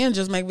all the men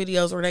just make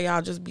videos where they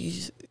all just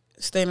be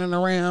standing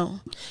around.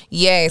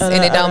 Yes,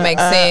 and it don't make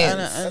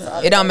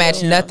sense. It don't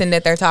match nothing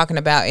that they're talking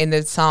about in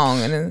the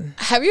song. And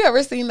Have you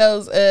ever seen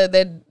those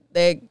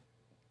that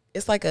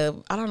it's like a,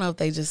 I don't know if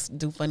they just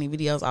do funny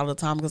videos all the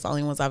time, because the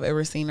only ones I've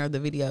ever seen are the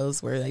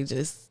videos where they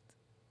just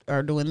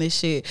are doing this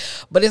shit.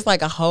 But it's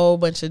like a whole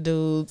bunch of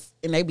dudes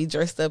and they be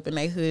dressed up in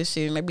they hood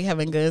shit and they be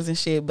having guns and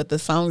shit, but the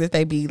song that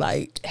they be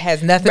like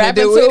has nothing to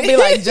rapping do with to be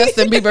like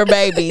Justin Bieber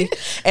Baby.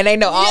 And they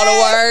know all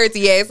the words.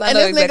 Yes, I And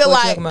know this exactly nigga what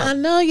like, you're talking about. I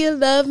know you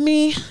love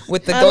me.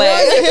 With the I know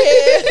glass.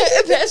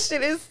 you- That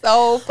shit is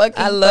so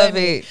fucking I love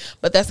funny. it.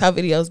 But that's how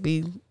videos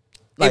be.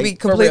 Like, It be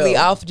for completely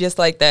real. off just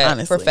like that.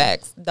 Honestly. For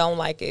facts. Don't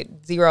like it.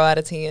 0 out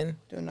of 10.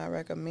 Do not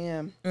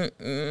recommend.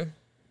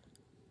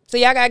 So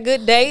y'all got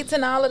good dates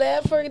and all of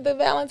that for the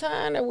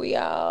Valentine, or we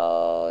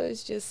all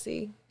it's just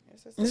see.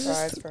 It's a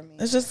surprise for me.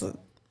 It's just,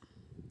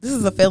 this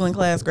is a failing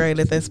class grade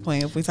at this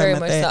point. If we talking Very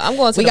about much that, so. I'm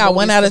going to we the got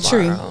one movies out of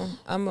tomorrow. three.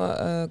 I'm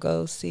gonna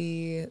go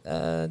see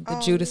the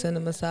Judas and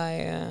the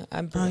Messiah.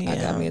 I got me a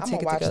I'ma ticket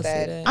to watch go see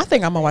that. that. I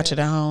think I'm gonna watch it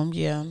at home.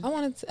 Yeah,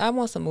 I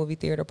want some movie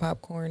theater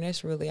popcorn.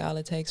 That's really all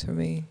it takes for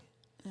me.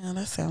 yeah,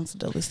 that sounds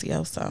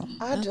delicioso.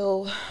 I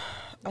do.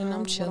 And I'm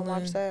wanna chilling.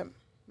 watch that.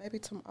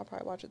 Maybe I'll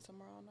probably watch it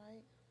tomorrow night.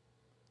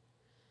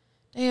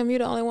 Damn, you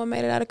the only one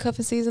made it out of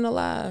cuffing season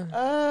alive.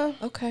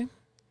 Okay.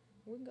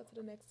 We can go to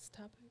the next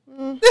topic.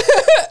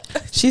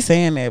 She's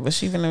saying that, but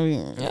she gonna be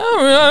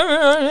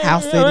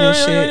house sitting and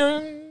shit.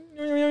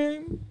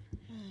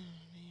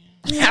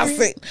 House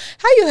sit.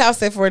 How you house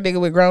sit for a nigga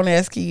with grown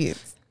ass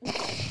kids? So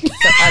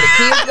are the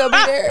kids gonna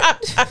be there?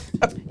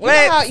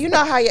 You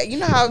know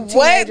how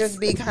teenagers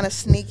be kind of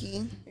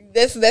sneaky.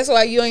 That's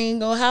why you ain't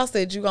gonna house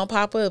it. You gonna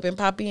pop up and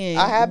pop in.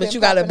 I have, but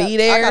you gotta be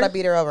there. I gotta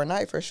be there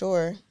overnight for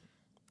sure.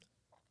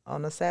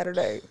 On a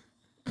Saturday.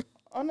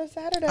 On a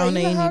Saturday, On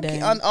you know any how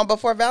day. on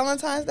before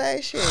Valentine's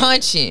Day, shit.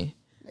 Punching.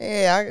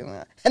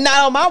 Yeah, and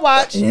not on my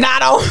watch.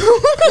 Not on.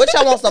 What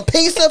y'all want, some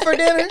pizza for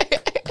dinner?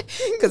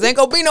 Cause ain't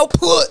gonna be no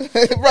put.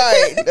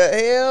 Right? The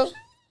hell.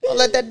 Don't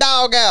let that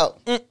dog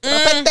out. Pet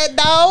that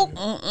dog.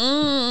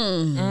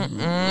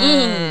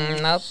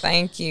 No,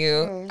 thank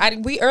you.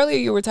 We earlier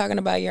you were talking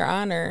about Your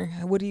Honor.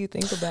 What do you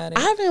think about it?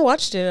 I haven't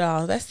watched it at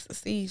all.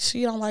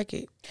 She don't like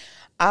it.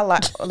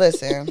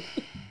 Listen,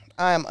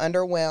 I am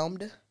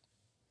underwhelmed,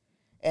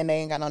 and they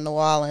ain't got no New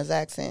Orleans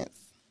accents.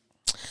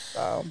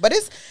 So, but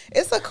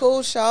it's a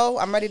cool show.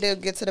 I'm ready to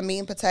get to the meat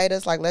and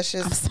potatoes. Like, let's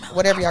just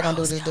whatever y'all gonna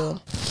do, just do.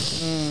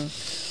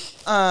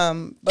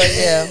 But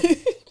yeah,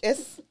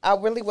 I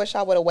really wish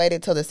I would have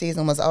waited till the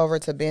season was over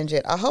to binge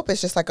it. I hope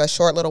it's just like a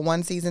short little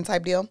 1 season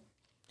type deal.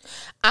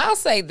 I'll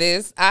say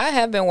this. I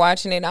have been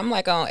watching it. I'm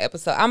like on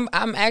episode.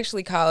 I'm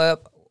actually caught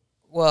up.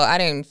 Well, I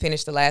didn't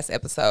finish the last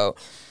episode.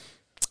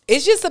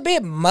 It's just a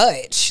bit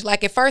much.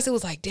 Like at first it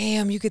was like,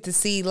 damn, you get to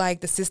see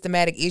like the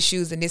systematic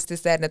issues and this,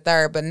 that, and the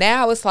third. But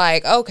now it's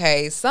like,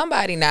 okay,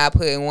 somebody not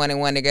putting 1 and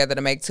 1 together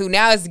to make 2.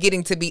 Now it's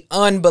getting to be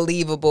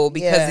unbelievable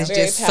because it's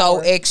Very just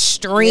so power.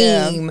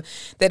 extreme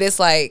that it's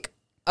like,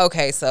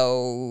 okay,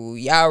 so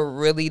y'all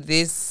really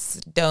this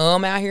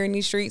dumb out here in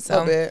these streets? A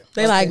little bit.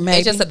 They like maybe.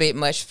 It's just a bit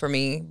much for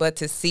me. But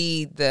to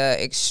see the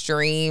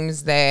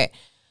extremes that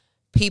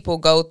people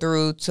go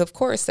through to, of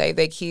course, save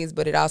their kids,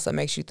 but it also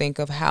makes you think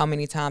of how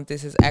many times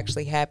this has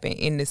actually happened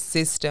in the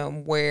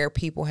system where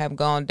people have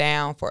gone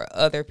down for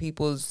other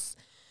people's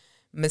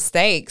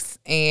mistakes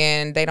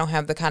and they don't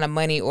have the kind of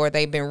money, or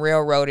they've been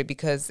railroaded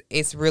because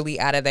it's really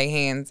out of their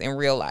hands in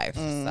real life.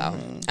 So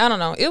I don't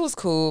know. It was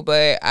cool,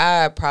 but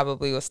I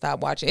probably will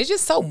stop watching. It's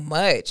just so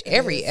much.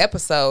 Every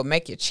episode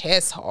make your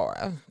chest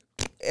hard.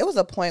 It was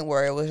a point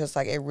where it was just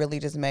like, it really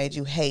just made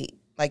you hate.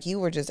 Like, you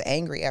were just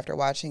angry after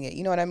watching it.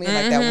 You know what I mean?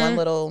 Like that one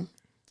little,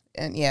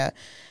 and yeah,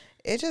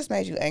 it just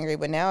made you angry.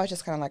 But now it's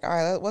just kind of like, all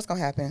right, what's going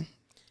to happen?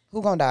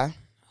 Who going to die?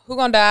 Who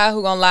gonna die?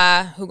 Who gonna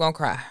lie? Who gonna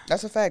cry?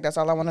 That's a fact. That's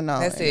all I want to know.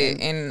 That's it.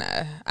 And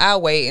I'll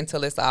wait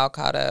until it's all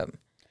caught up.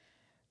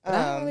 But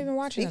I don't even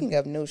watch it. Speaking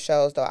of new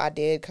shows, though, I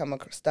did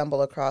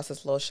stumble across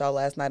this little show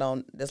last night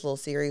on this little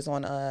series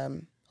on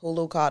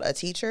Hulu called A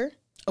Teacher.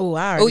 Oh,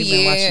 I already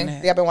been watching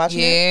that. Y'all been watching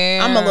it? Yeah.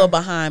 I'm a little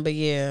behind, but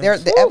yeah.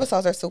 The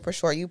episodes are super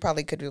short. You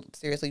probably could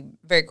seriously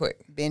Very quick.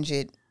 binge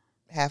it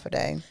half a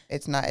day. It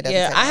doesn't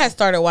Yeah, take I long. had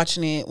started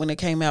watching it when it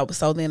came out,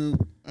 so then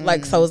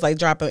so it's like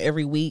dropping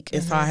every week,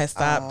 and so I had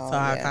stopped. So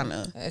I yeah. kind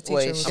of A teacher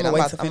Wait, was shit, I'ma I'm wait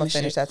going to to finish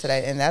finish it. that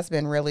today. And that's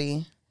been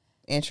really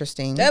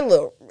interesting. that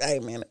little. Hey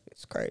man,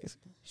 it's crazy.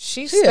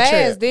 She a spazzed,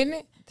 trip. didn't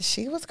it?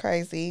 She was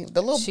crazy.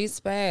 The little She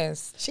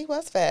spazzed. She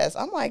was fast.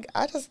 I'm like,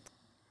 I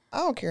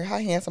don't care how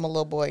handsome a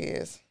little boy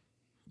is.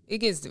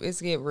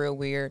 It's get real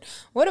weird.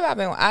 What have I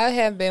been? I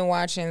have been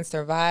watching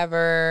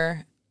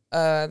Survivor.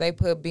 They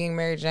put Being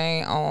Mary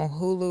Jane on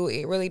Hulu.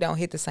 It really don't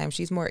hit the same.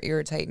 She's more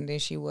irritating than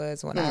she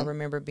was when I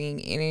remember being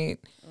in it.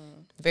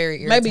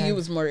 Very irritating. Maybe you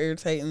was more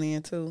irritating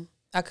then too.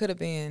 I could have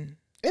been.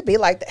 It'd be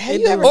like that. Have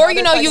It you do. ever Or, noticed,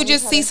 you know, like, you when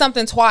just try see to-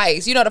 something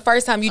twice. You know, the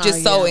first time you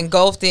just so yeah.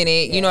 engulfed in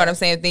it. You know Yeah. what I'm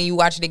saying? Then you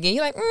watch it again.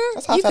 You're like,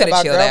 That's how I you felt could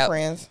have about chilled out.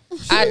 Girlfriends.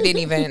 I didn't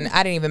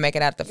even make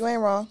it out You the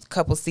ain't wrong.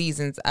 couple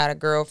seasons out of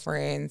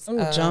Girlfriends.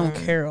 Oh, Joan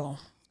Carroll.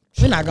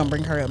 We're not gonna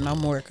bring her up no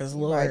more because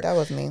Lord, Right, that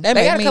was me. That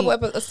They made got a me-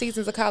 couple of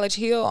seasons of College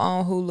Hill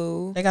on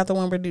Hulu. They got the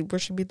one where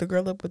she beat the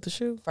girl up with the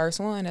shoe. First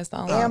one, that's the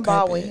only And one.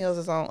 Baldwin Hills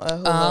is on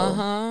Hulu.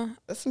 Uh-huh.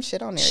 There's some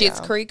shit on there. Schitt's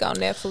y'all. Creek on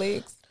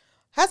Netflix.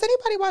 Has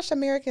anybody watched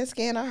American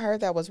Skin? I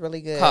heard that was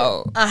really good.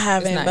 Cold. I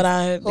haven't, nice. but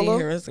I did Hulu?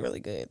 hear it's really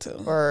good too.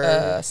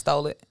 Or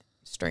Stole it.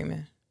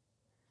 Streaming.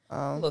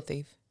 um, Little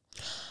Thief.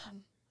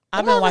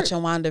 I've been Whatever. watching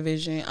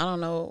WandaVision. I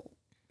don't know.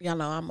 Y'all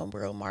know I'm a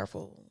real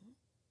Marvel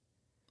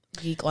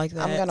geek like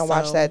that. I'm gonna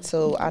watch so- that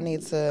too. I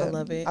need to. I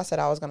love it. I said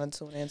I was gonna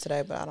tune in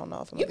today, but I don't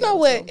know if I'm. You gonna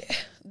know be able what? to.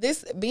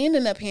 This being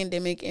in a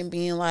pandemic and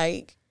being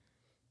like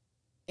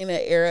in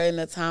an era in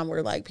a time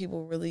where like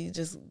people really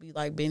just be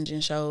like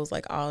binging shows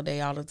like all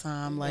day, all the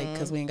time, like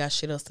because we ain't got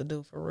shit else to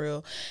do for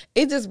real.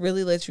 It just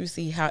really lets you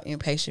see how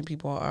impatient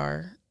people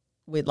are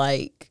with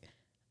like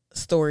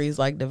stories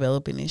like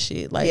developing and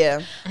shit. Like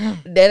Yeah,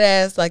 that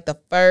ass like the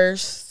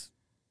first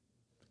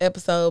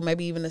episode,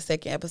 maybe even the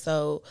second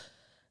episode.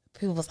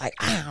 People was like,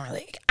 I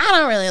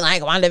don't really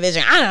like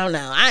WandaVision. I don't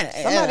know.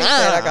 somebody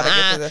said I gotta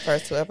get through the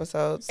first 2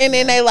 episodes, And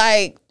then they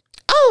like,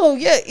 oh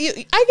yeah, I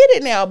get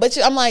it now. But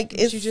I'm like,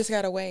 You just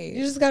gotta wait.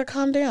 you just gotta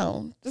calm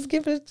down. Just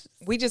give it,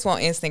 We just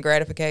want instant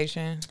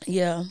gratification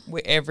yeah,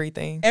 with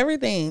everything.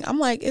 everything. I'm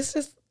like, it's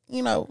just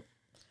the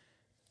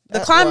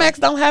That- climax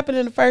don't happen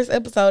in the first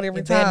episode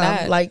every It better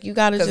time. not. Like you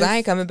gotta Because just, I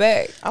ain't coming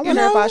back. I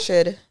wonder if know? I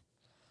should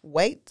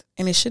wait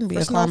and it shouldn't be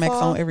for a climax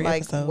Snowfall, on every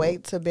like episode.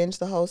 wait to binge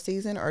the whole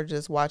season, or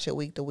just watch it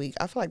week to week.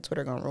 I feel like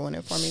Twitter gonna ruin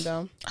it for me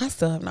though. I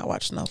still have not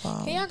watched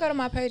Snowfall. Can y'all go to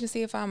my page and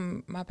see if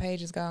my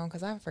page is gone?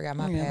 Because I forgot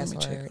my Yeah, let me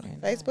check password. on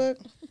And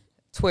Facebook.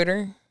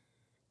 Twitter.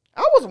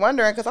 I was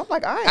wondering because I'm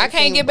like I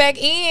can't get back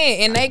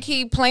in, and they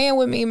keep playing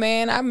with me,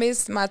 man. I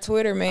miss my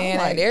Twitter, man.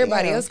 like, and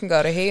everybody damn. else can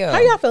go to hell. How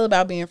y'all feel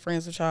about being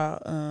friends with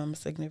y'all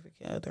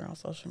significant other on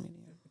social media?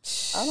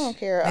 I don't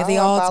care. May I the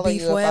don't odds follow be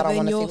you if I forever don't want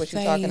in to see your what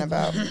you're talking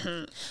about.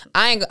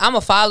 I'm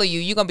gonna follow you.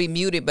 You're gonna be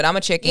muted, but I'm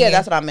gonna check in. Yeah,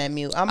 that's what I meant.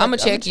 Mute. I'm I'm gonna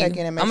check you. in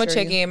and make I'm gonna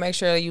sure check you- in, make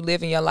sure you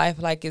living your life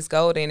like it's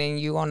golden, and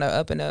you on the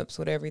up and ups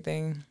with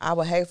everything. I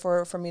would hate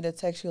for me to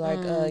text you like,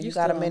 you you got a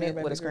still on minute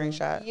there, with a baby girl.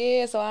 screenshot.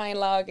 Yeah, so I ain't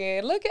log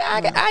in. Look,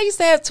 I used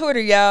to have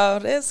Twitter, y'all.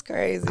 That's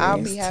crazy. I'll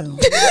Used be happy to.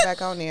 to get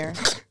back on there.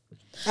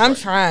 I'm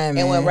trying,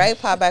 man. And when Ray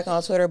popped back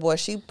on Twitter, boy,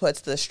 she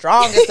puts the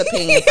strongest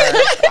opinion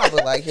first. I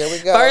was like, here we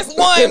go. First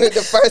one.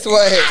 The first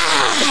one.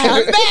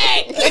 I'm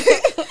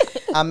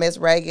back. I miss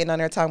Ray getting on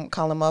there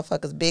calling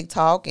motherfuckers big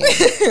talk. And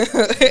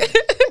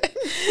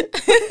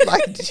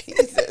like,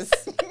 Jesus.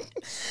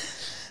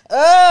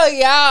 Oh,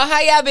 y'all,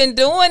 how y'all been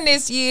doing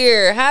this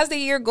year? How's the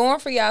year going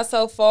for y'all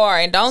so far?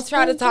 And don't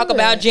try to talk good.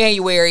 about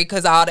January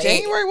because all the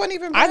January wasn't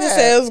even bad. I just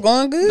said it was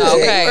going good.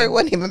 Okay. January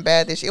wasn't even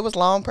bad this year. It was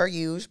long per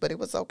usual, but it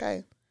was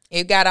okay.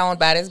 it got on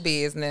about his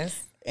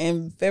business.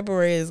 And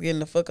February is getting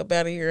the fuck up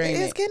out of here, It ain't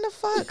is it? getting the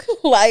fuck.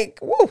 Like,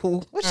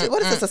 woo. What is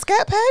this, a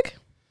scat pack?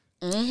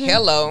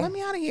 Hello. Let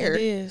me out of here.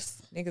 It is.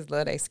 Niggas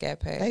love they scat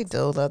packs. They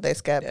do love their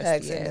scat Dusty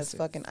packs in this asses.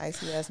 fucking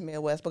icy ass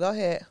Midwest. But go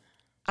ahead.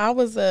 I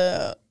was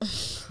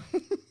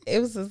it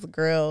was this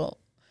girl.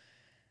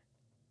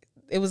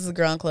 It was a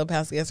girl in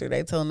Clubhouse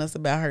yesterday telling us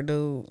about her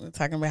dude,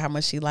 talking about how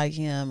much she liked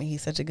him and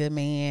he's such a good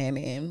man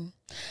and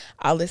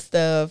all this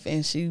stuff.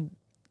 And she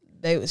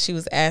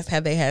was asked,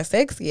 have they had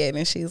sex yet?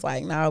 And she's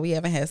like, no, we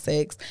haven't had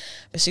sex.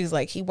 But she was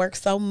like, he works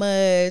so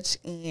much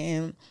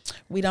and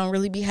we don't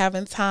really be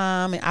having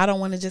time. And I don't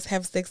want to just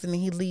have sex and then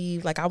he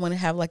leave. Like, I want to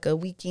have like a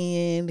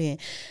weekend and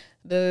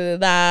da da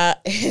da.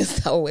 And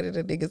so one of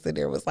the niggas in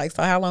there was like,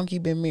 so how long you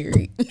been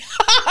married? But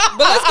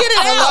let's get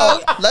it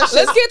out. Let's Let's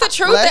just- get the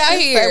truth let's out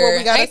just say what here.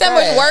 we gotta Ain't that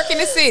say. much work in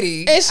the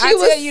city. And she I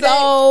was tell you that.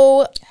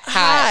 so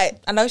hot.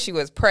 I know she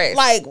was pressed.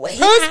 Like, wait,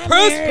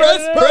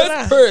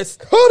 press.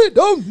 Cut it,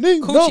 don't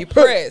need Coochie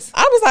press.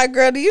 I was like,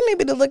 girl, do you need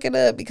me to look it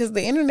up? Because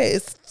the internet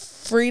is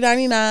free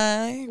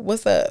 99.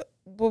 What's up?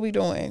 What we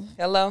doing?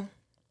 Hello.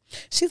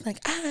 She's like,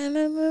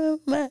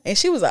 and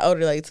she was an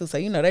older lady too, so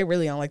you know they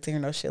really don't like to hear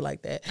no shit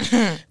like that.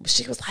 But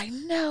she was like,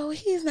 no,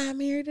 he's not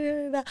married. Da,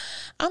 da, da.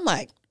 I'm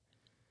like,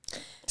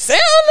 sound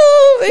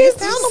a He little,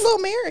 sound a little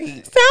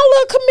married. sound a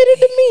little committed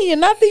to me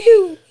and not to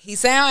you. He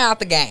sound out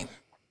the game,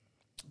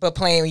 but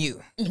playing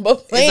you.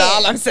 But That's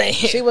all I'm saying.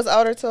 She was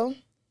older too.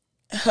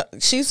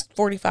 she's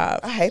 45.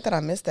 I hate that I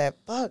missed that.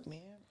 Fuck,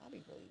 man. I'll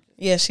be really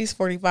Yeah, she's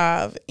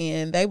 45,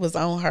 and they was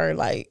on her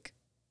like.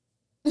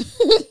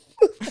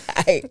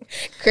 Like,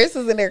 Chris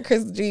was in there.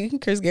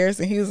 Chris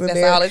Garrison. He was in That's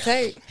there. all it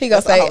takes. He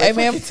gonna That's say, all it "Hey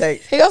man," fucking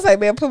takes. he gonna say,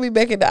 "Man, put me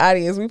back in the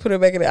audience." We put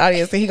him back in the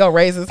audience, and he gonna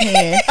raise his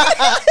hand.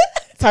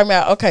 Talking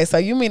about, okay, so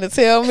you mean to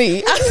tell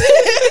me?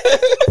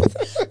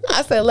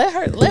 I said, let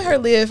her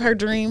live her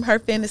dream, her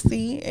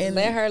fantasy, and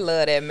Let her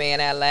love that man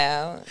out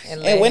loud.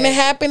 And when it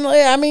happened,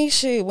 I mean,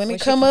 shit, when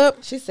it come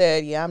up, She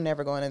said, yeah, I'm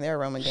never going in their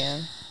room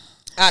again.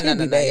 no,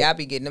 be back. y'all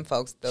be getting them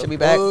folks. She'll be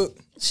back.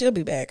 she'll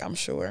be back, I'm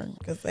sure,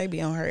 because they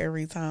be on her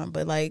every time.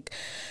 But like,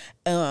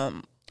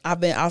 I've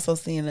been also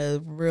seeing a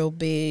real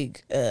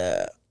big,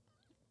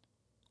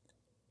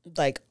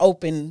 like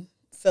open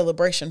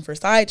celebration for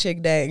Side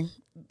Chick Day,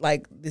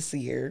 like this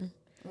year.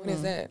 What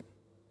is that?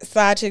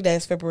 Side Chick Day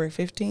is February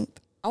 15th.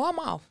 Oh, I'm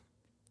off.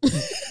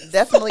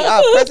 Definitely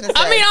President's Day.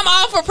 I mean, I'm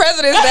all for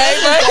President's Day,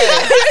 but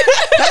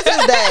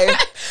President's Day.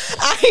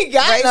 I ain't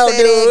got Ray no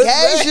said, dudes. in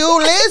case you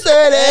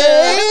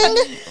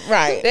listening.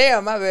 Right.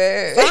 damn, my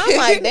bad. So I'm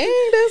like, dang,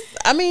 this.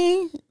 I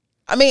mean,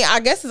 I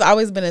guess it's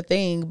always been a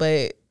thing,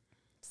 but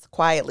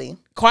Quietly,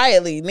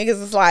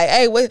 niggas is like,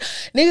 hey, what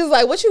you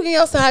getting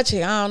your side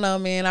chick? I don't know,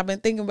 man. I've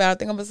been thinking about it. I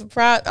think I'm a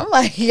surprise. I'm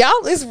like,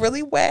 y'all is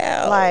really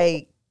wild.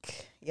 like,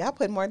 y'all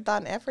put more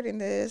thought and effort in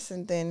this,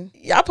 and then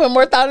y'all put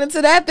more thought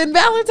into that than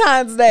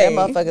Valentine's Day.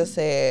 that motherfucker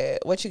said,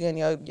 what you getting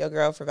your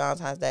girl for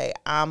Valentine's Day?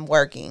 I'm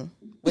working.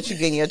 What you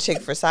getting your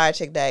chick for side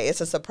chick day? It's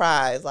a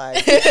surprise.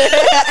 Like, what?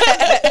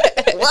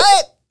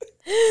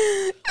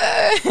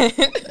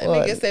 That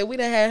nigga said we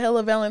done had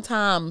hella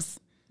Valentimes.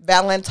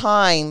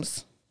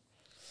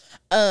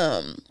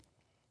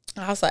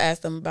 I also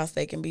asked them about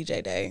Steak and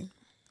BJ Day.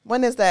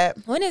 When is that?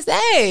 When is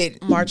that?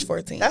 March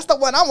 14th. That's the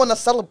one I want to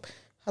celebrate.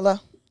 Hello?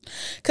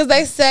 Because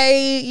they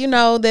say,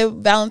 that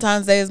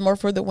Valentine's Day is more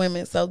for the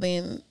women. So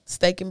then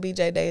Steak and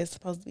BJ Day is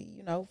supposed to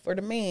be, for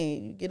the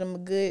men. You get them a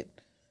good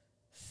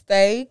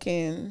steak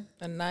and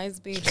A nice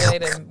BJ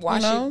to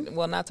wash it.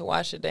 Well, not to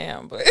wash it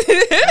down, but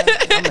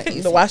I'm gonna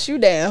eat to wash you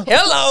down.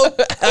 hello.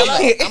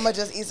 I'm gonna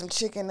just eat some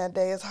chicken that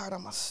day. It's hard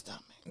on my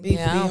stomach. Beef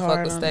Yeah, I be don't fuck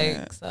hard with on steak.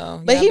 that.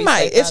 So, But y'all he be might.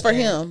 safe It's out for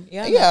there. him.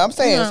 Yeah, I Yeah, know. I'm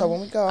saying. Yeah. So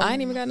when we go, I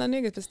ain't even got no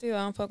niggas, but still, I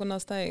don't fuck with no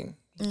steak.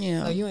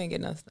 Yeah. So you ain't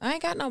getting no. I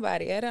ain't got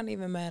nobody. It don't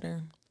even matter.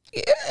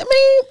 Yeah, I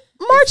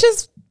mean, March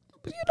is,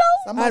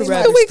 Somebody I'd might-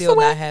 rather 2 weeks still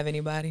away. not have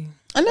anybody.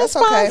 And that's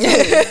That's fine.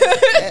 okay. too.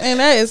 And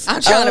that is.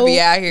 I'm trying to be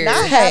out here.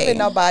 not Hey. having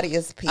nobody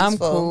is peaceful. I'm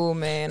cool,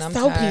 man. I'm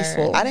So tired.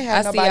 peaceful. I didn't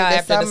have I see nobody y'all this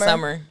after the summer.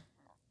 summer.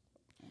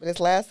 This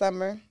last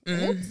summer,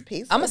 and it was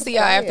peaceful. I'm gonna see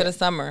y'all after the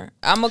summer.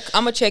 I'm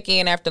gonna check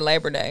in after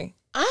Labor Day.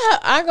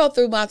 I go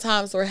through my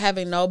times where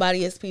having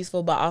nobody is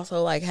peaceful, but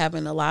also like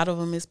having a lot of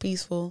them is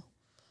peaceful.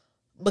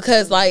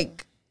 Because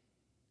like,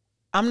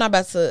 I'm not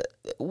about to,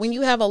 when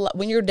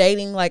you're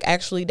dating, like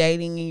actually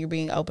dating and you're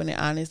being open and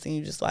honest and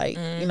you just like,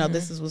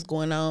 this is what's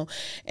going on.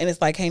 And it's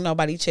like, can't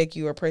nobody check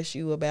you or press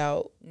you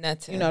about,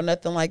 Nothing.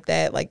 nothing like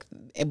that. Like,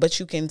 but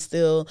you can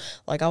still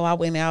like, oh, I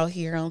went out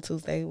here on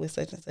Tuesday with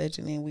such and such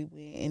and then we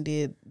went and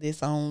did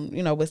this on,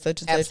 with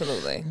such and such.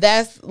 Absolutely.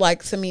 That's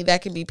like, to me,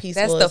 that can be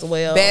peaceful That's as the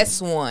well.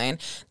 best one.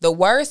 The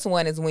worst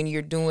one is when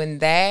you're doing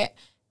that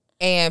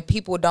and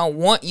people don't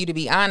want you to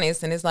be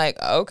honest. And it's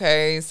like,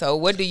 okay, so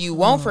what do you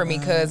want from me?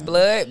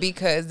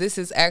 Because this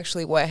is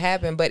actually what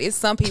happened. But it's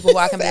some people who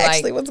I can be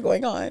actually like, what's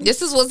going on.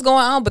 this is what's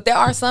going on. But there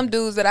are some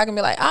dudes that I can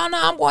be like, oh no,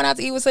 I'm going out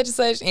to eat with such and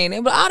such. And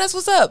they're like, oh, that's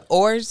what's up.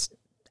 Or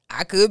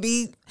I could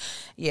be,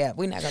 yeah,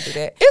 we're not going to do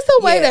that. It's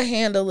a way to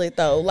handle it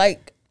though.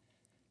 Like,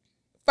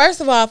 first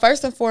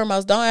and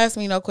foremost, don't ask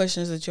me no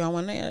questions that you don't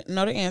want to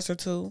know the answer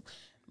to.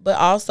 But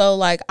also,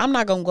 like, I'm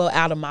not going to go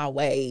out of my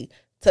way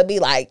to be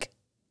like,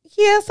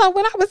 yeah, so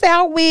when I was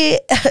out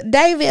with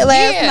David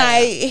last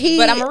night,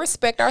 but I'm gonna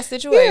respect our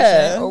situation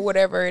Yeah. or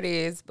whatever it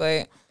is.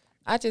 But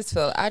I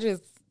don't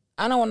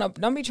want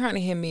to. Don't be trying to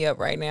hit me up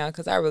right now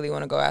because I really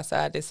want to go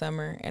outside this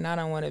summer and I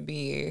don't want to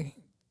be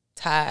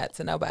tied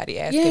to nobody you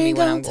asking me ain't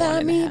when gonna I'm tie going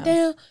in me the house.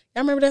 down. Y'all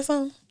remember that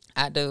song?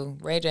 I do.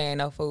 Ray J ain't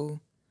no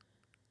fool.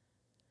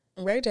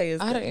 Ray J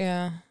is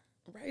Yeah.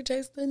 Ray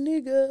J's the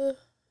nigga.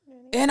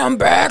 And I'm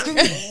back.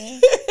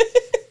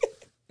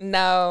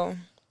 No,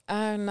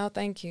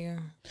 thank you.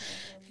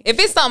 If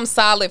it's something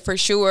solid for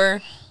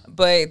sure,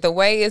 but the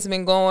way it's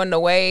been going, the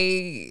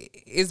way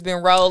it's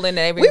been rolling,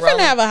 and We finna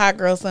have a hot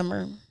girl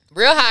summer.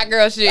 real hot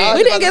girl shit. I was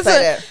We didn't about get to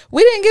say that.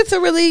 we didn't get to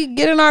really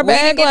get in our We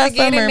didn't bag get to last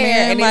get in summer, there,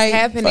 man. and it's Like,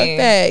 happening. fuck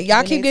that.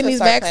 Y'all We keep need getting to these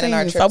start planning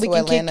our vaccines trip so we to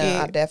can kick Atlanta.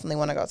 I it. definitely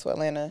want to go to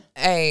Atlanta.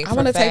 Hey, I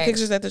want to take facts.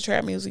 pictures at the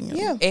Trap Museum.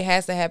 Yeah. It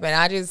has to happen.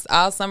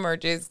 All summer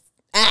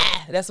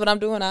that's what I'm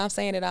doing. I'm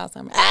saying it all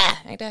summer.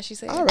 Ain't that she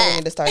said? I really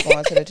need to start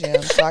going to the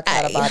gym so I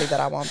can have a body that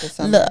I want this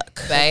summer.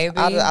 Look, Baby,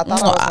 I thought I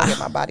was going to get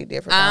my body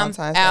did for I'm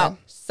Valentine's Day.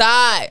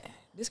 outside.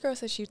 This girl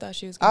said she thought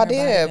she was I getting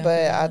her body did, done but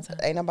for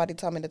Valentine's. ain't nobody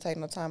told me to take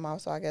no time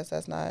off, so I guess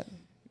that's not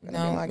going to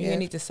be No, my you gift.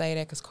 need to say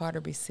that because Carter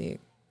be sick.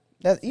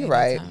 You Say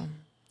right. that time.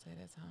 Say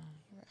that time.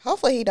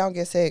 Hopefully he don't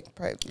get sick.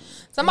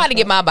 Somebody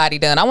get my body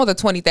done. I want the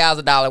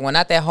 $20,000 one,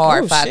 not that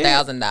hard Oh, shit.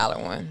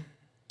 $5,000 one.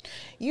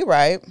 You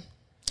right.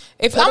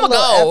 If Put I'm a gonna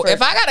little go, effort.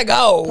 if I gotta Put a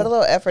go,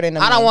 little effort in the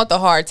I don't want the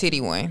hard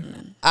titty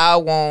one. I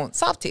want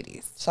soft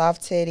titties.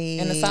 soft titties.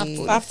 And the soft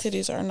booty. soft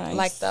titties are nice.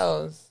 Like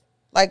those.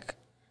 Like,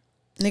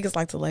 Niggas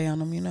like to lay on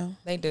them, you know.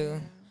 They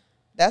do.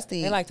 that's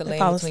the... They like to lay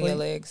fall between your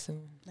asleep. legs too.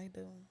 They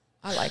do.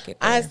 I like it.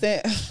 I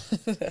there.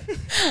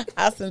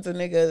 sent a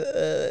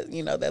nigga,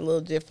 that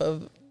little gif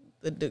of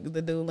the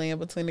dude laying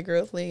between the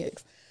girl's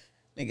legs.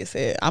 Nigga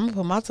said, "I'm gonna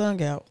put my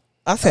tongue out."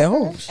 I said,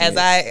 "Oh, shit." as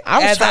I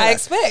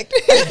expect.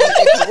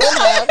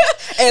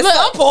 At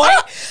some point...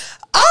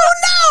 Oh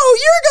no,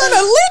 you're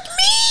gonna lick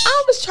me.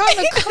 I was trying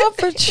to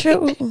comfort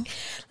you,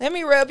 Let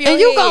me rub your and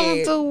head. you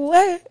gonna do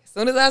what? As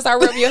soon as I start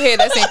rubbing your head,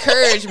 that's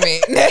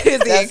encouragement. That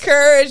is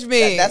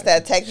encouragement. That's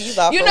that take these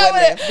off You for know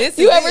women. what? This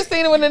You is ever it.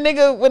 seen it when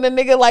a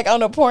nigga like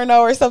on a porno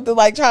or something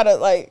like try to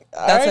like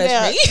all right touch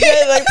now, me.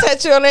 yeah, like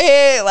touch you on the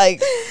head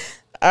like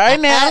all right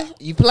now.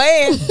 You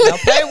playing? Don't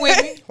play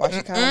with me. Wash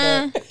your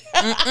conduct.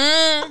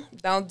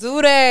 Don't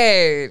do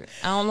that.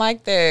 I don't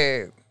like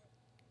that.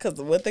 Cause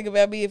the one thing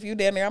about me, if you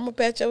down there, I'm gonna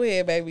pat your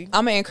head, baby.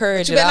 I'm gonna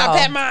encourage You it better all. not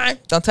pat mine.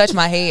 Don't touch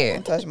my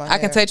head. Don't touch my I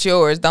can hair. touch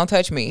yours. Don't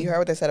touch me. You heard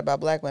what they said about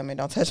black women.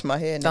 Don't touch my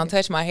head. Don't nigga.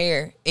 touch my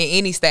hair in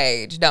any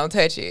stage. Don't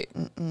touch it.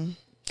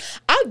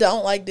 I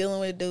don't like dealing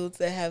with dudes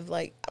that have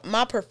like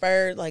my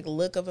preferred like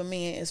look of a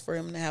man is for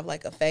him to have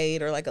like a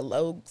fade or like a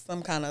low,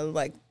 some kind of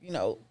like,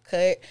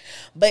 cut.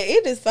 But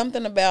it is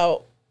something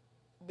about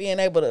being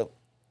able to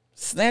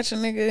snatch a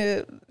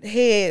nigga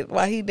head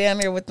while he down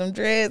there with them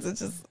dreads. It's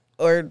just,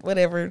 or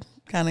whatever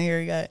kind of hair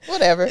he got.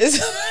 Whatever.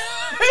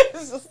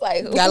 It's just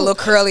like, Got a little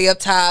curly up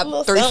top,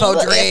 Little 3-4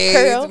 something, dreads,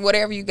 curl.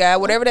 whatever you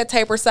got, whatever that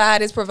taper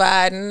side is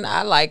providing.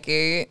 I like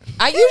it.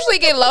 I usually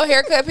get low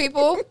haircut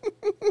people.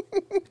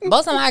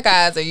 Most of my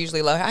guys are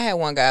usually low. I had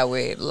one guy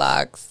with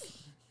locks,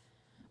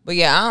 but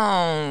yeah,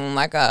 I don't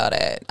like all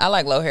that. I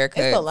like low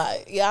haircut. it's a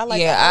lot. Yeah, I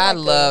like. Yeah, I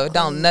like love.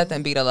 Don't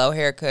nothing beat a low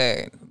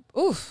haircut.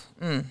 Oof.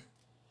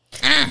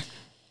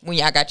 When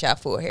y'all got y'all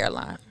full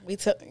hairline,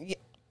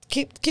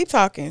 keep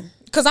talking.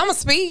 cause I'ma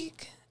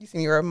speak. You see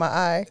me rub my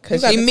eye?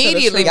 Cause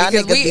Immediately y'all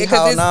because niggas be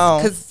holding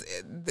on. because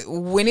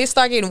when it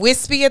start getting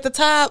wispy at the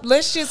top,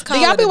 let's just call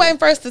Do y'all it be a- waiting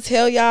for us to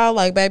tell y'all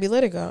like, baby,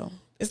 let it go?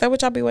 Is that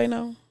what y'all be waiting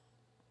on?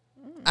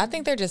 I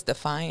think they're just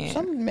defiant.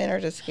 Some men are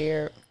just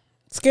scared.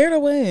 Scared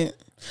of what?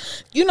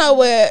 You know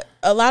what?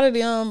 A lot of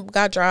them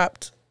got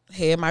dropped.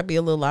 Head might be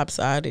a little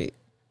lopsided.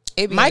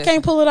 It be Mike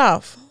ain't pull it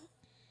off,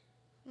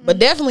 but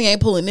definitely ain't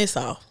pulling this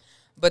off.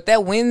 but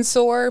that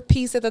Windsor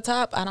piece at the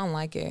top, I don't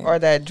like it. Or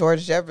that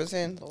George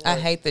Jefferson. I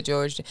hate the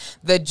George.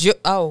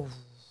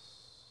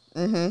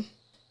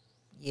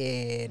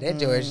 Yeah, that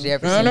George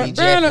Jefferson be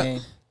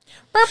Jeffing.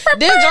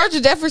 Didn't Georgia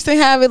Jefferson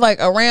have it like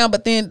around?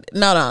 But then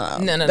no,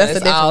 No, that's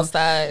it's the all difference.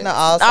 sides. No,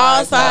 all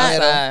All sides. not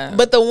middle. sides.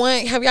 But the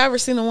one, have y'all ever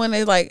seen the one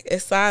that like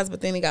it's size, but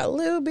then it got a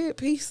little bit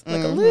piece,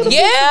 like a little.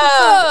 Yeah,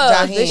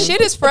 Jaheim. this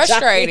shit is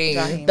frustrating.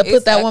 Jaheim. To put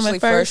It's that woman actually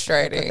first.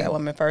 Frustrating. Put that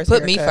woman first.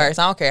 Put me haircut. first.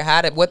 I don't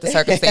care what the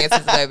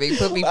circumstances may be.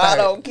 Put me first. I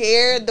don't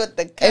care what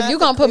the. If you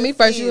gonna put me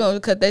first, you consequences gonna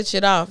cut that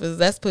shit off. Is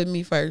that's putting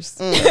me first,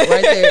 right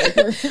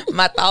there.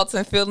 My thoughts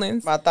and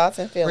feelings. My thoughts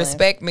and feelings.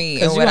 Respect me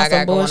and Because you what I want some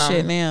got going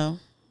bullshit on. now.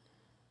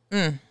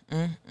 I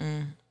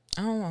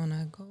don't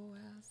wanna go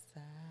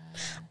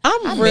outside. I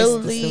miss the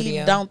really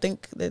studio. don't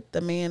think that the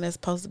man that's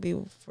supposed to be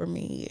for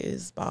me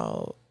is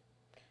bald.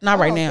 Not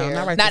right don't now. care.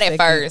 Not right. Not this at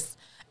second. first.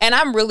 And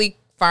I'm really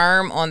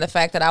firm on the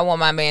fact that I want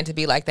my man to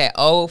be like that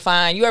old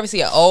fine. You ever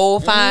see an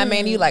old fine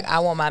man? You like, I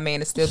want my man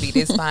to still be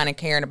this fine and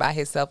caring about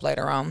himself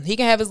later on. He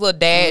can have his little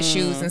dad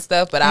shoes and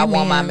stuff, but I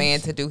want my Amen. man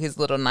to do his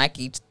little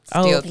Nike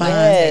Oh, still fine.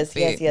 Yes, fit.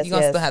 yes, yes, You're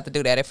gonna yes. still have to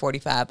do that at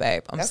 45,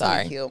 babe. I'm That's sorry.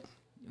 really cute.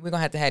 We're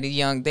gonna have to have these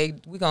young.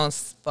 We're gonna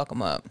fuck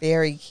them up.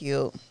 Very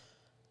cute.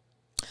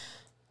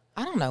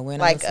 I don't know when.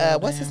 Like,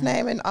 what's his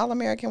name in All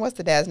American? What's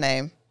the dad's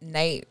name?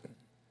 Nate.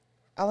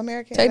 All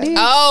American. Tay Diggs?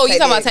 Oh, you Tay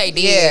talking about Diggs. Tay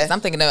Diggs? Yeah. I'm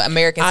thinking of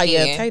American Oh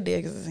Skin. yeah, Tay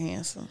Diggs is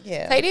handsome.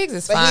 Yeah. Tay Diggs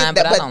is But he- fine,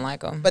 but I don't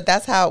like him. But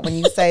that's how when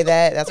you say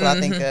that, that's what I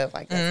think of.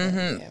 Like, that's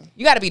him. Yeah.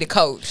 You got to be the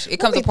coach. It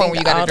comes me a point think where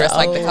you the got to all dress the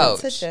like the old-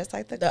 coach. To just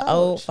like the The coach.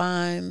 old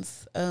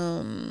finds.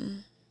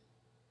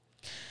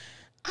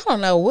 I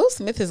don't know. Will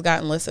Smith has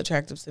gotten less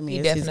attractive to me He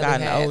as he's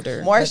definitely gotten has.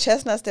 older. Morris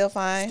Chestnut still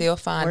fine. Still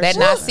fine. Where's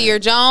That Chestnut? Nasir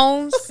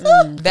Jones,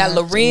 that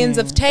Lorenz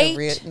of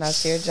Tate.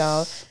 Nasir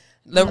Jones.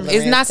 Is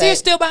Lorenz Nasir Tate.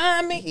 still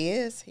behind me? He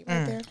is. He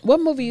right there. What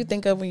movie you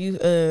think of when you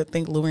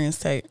think Lorenz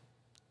Tate?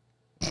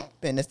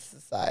 Business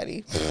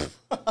Society.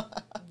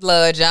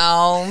 Love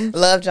Jones.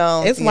 Love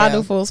Jones. It's Why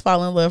Do Fools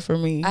Fall in Love for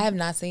me. I have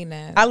not seen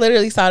that. I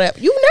literally saw that.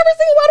 You've never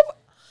seen Why Do?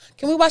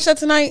 Can we watch that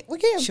tonight? We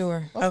can.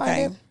 Sure. We'll find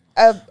Okay. it.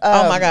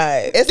 Oh my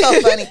God. It's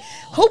so funny.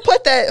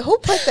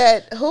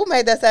 Who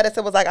made that status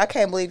and was like, I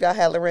can't believe y'all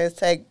had Lorenz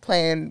Tate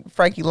playing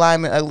Frankie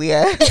Lyman ugly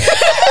ass.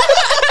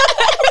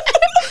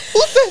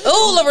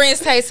 Ooh, Lorenz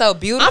Tate so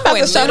beautiful. I'm about to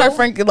and show her little.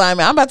 Frankie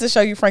Lyman. I'm about to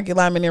show you Frankie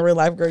Lyman in real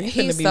life, girl. You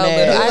He's finna be so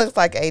mad. little. He looks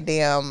like a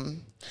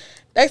damn.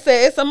 They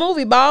said it's a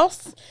movie,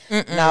 boss.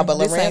 Nah, but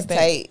this Lorenz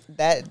ain't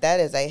that. Tate, that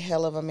is a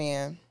hell of a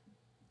man.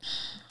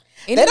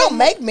 Any They don't of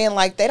make men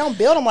like they don't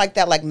build them like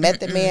that, like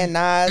Method Man,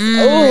 Nas.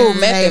 Ooh,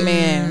 Method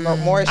Man.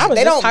 Morris. I was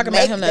they just don't talking about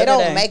make. him the They other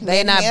don't day. make. They're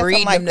men not handsome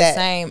breeding like them the that.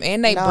 same,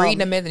 and they No. breeding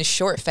them in the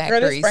short this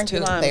factories Frankie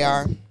too. Lyman. They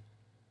are.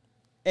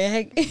 And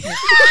hey-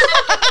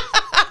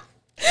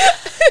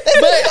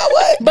 You know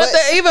what? but the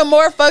even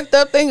more fucked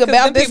up thing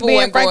about them this people being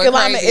wasn't going Frankie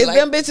Lyman crazy, is like-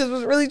 them bitches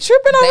was really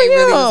tripping over They him.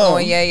 really was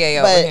going yeah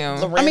over But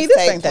him. Lorenz I mean, this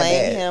Tate ain't that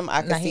playing bad. him, I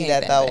can Nah, he see ain't that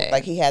that though. bad.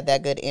 Like he had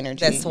that good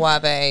energy. That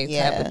suave type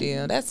Yeah. of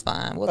deal. That's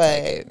fine. We'll but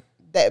take it.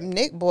 that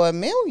Nick boy,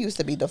 Mill used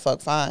to be the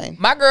fuck fine.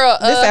 My girl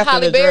This after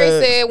Holly the Berry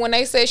drugs. said when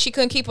they said she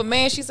couldn't keep a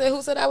man, she said,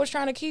 "Who said I was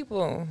trying to keep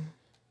him?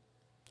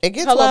 It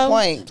gets to Hello? a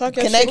point. Talk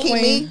your Can they shit, keep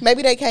queen. me?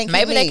 Maybe they can't.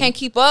 Maybe keep they me. can't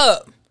keep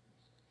up."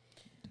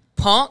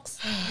 Punks.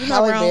 You not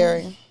Holly wrong.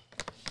 Berry,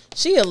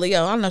 She a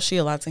Leo. I know she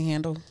a lot to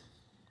handle.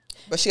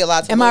 but she a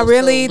lot to Am I lose,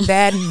 really too.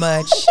 that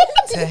much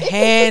to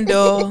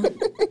handle?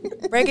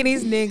 Breaking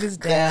these niggas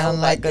down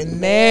like a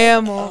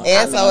enamel.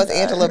 And so is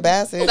Angela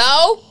Bassett.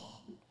 So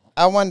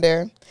I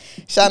wonder.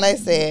 Shanae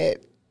said,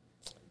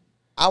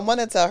 I want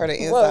to tell her the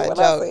inside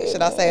joke.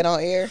 Should I say it on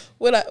air?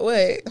 What? When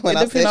It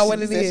I depends said on she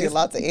what it said she a is.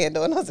 lot to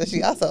handle, and I said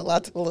she also a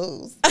lot to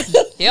lose.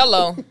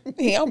 Hello.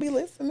 He don't be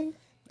listening.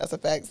 That's a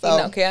fact. You So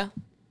don't care.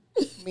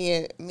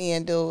 me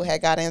and dude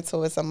had got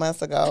into it some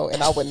months ago,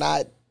 and I would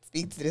not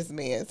speak to this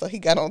man. So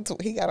he put on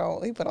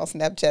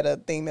Snapchat a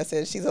thing that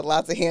says she's a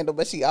lot to handle,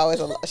 but she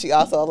also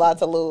a lot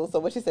to lose. So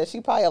when she said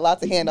she probably a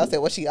lot to handle, I said,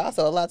 well, she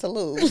also a lot to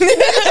lose.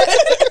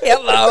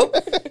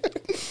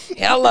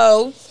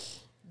 Hello.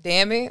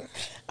 Damn it.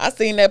 I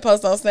seen that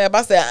post on Snap.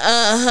 I said,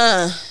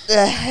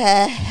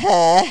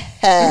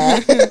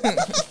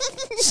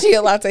 she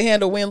a lot to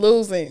handle when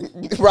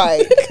losing.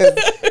 Right.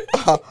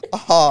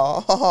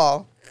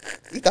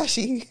 You thought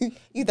she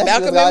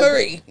Malcolm was and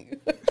Marie.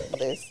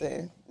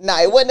 Listen. Nah,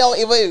 it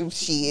wasn't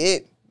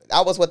shit.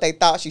 That was what they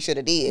thought she should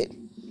have did.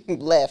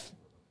 Left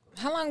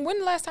When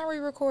the last time we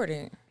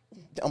recorded?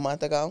 a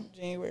month ago.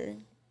 January.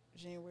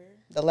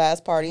 The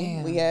last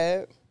party we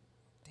had.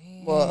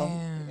 Damn.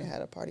 Well, we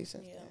had a party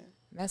since then.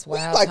 That's We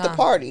wild. like the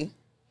party.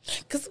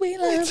 Cause we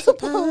like to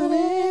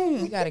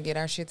party. We got to get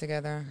our shit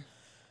together.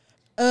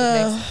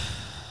 Uh,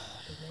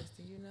 Next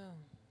thing you know,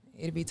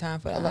 it'll be time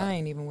for. I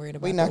ain't even worried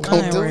about. We not that.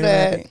 gonna do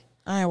that.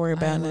 I ain't worried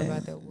about worried that.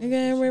 about that Nigga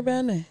ain't worried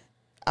about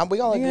that. We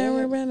gonna Nigga ain't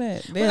worried look good.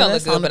 about that. We're gonna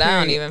look good, but I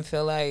don't even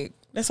feel like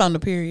That's on the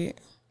period.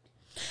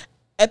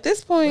 At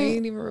this we point,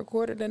 ain't even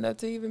recorded enough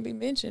to even be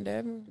mentioned.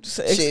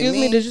 excuse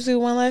me, did you see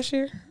one last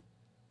year?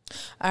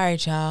 All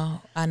right,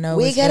 y'all. I know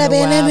We it's been gotta a be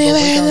while, but we gonna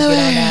in the get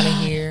on out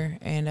of here.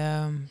 And I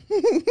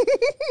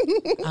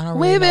don't.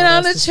 Really We've been know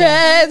on what the else to say.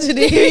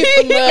 tragedy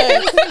for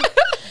months.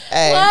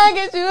 Hey, Why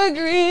can't you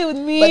agree with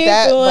me? but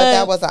that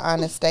for was an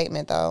honest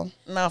statement though.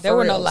 No, for There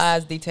were no reals.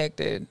 lies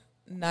detected.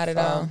 Not at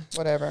all.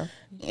 Whatever.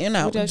 You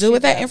know, What else do you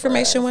with that got for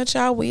information us? what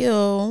y'all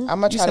will. I'm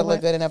gonna You try to said look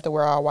what? good enough to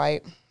wear all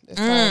white this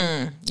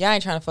time. Y'all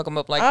ain't trying to fuck them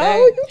up like Oh, that.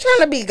 you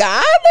trying to be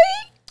godly?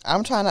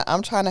 I'm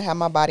trying to have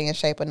my body in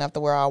shape enough to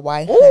wear all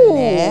white. Ooh.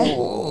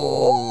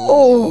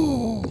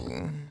 Ooh.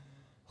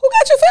 Who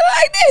got you feeling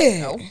like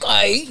that?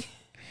 Okay.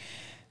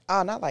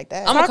 Oh, not like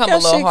that. I'm gonna Talk come a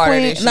your little shit, harder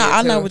queen. this Nah, year.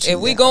 I know too. what you If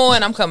we mean.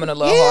 going, I'm coming a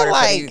little yeah, harder.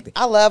 like For these.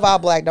 I love all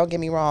black. Don't get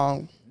me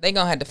wrong. They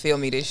gonna have to feel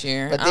me this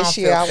year. But I this don't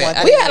year feel I fat.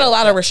 want We had a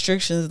lot of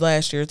restrictions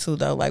last year too,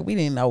 though. Like we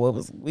didn't know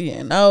we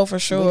didn't know for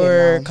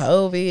sure. know.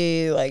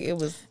 COVID, like it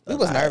was. We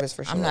was nervous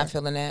for sure. I'm not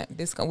feeling that.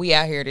 We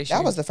out here this year.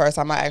 That was the first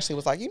time I actually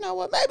was like, you know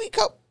what? Maybe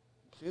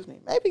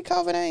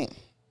COVID ain't.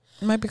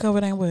 Might be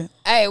COVID ain't what.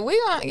 Hey, we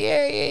gonna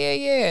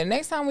yeah.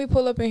 Next time we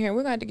pull up in here,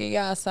 we're gonna have to get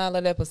y'all a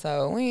solid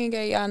episode. We ain't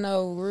get y'all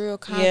no real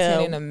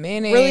content in a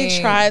minute. Really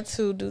tried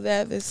to do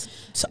that And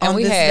on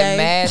we this had day.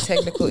 mad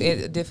technical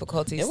It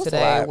difficulties was a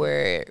today lot.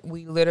 where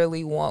we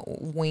literally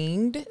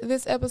winged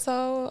this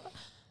episode.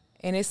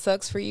 And it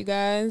sucks for you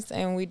guys.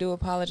 And we do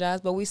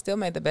apologize. But we still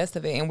made the best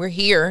of it. And we're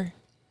here.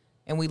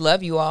 And we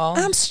love you all.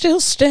 I'm still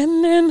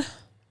standing.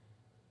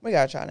 We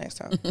gotta try next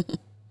time.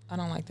 I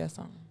don't like that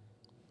song.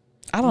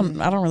 I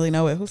don't really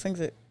know it. Who sings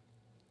it?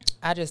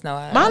 I just know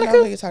I Monica?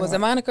 know who you're talking Was it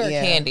about. Monica or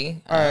Yeah.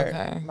 Candy? Or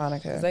Okay.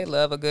 Monica. 'Cause they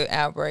love a good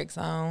outbreak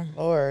song.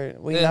 Lord,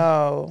 we Yeah.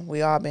 know.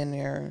 We all been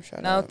there.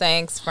 Shut No up.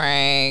 thanks,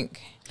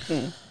 Frank.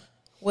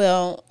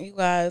 Well, you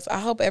guys, I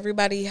hope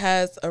everybody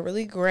has a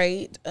really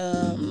great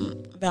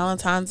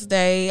Valentine's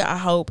Day. I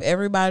hope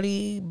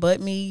everybody but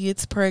me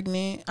gets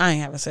pregnant. I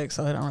ain't having sex,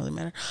 so it don't really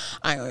matter.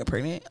 I ain't gonna get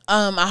pregnant.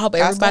 I hope Costco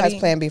everybody has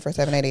Plan B for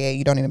 $7.88.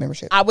 You don't need a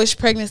membership. I wish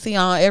pregnancy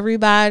on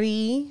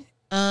everybody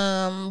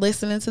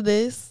listening to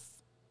this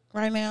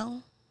right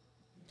now.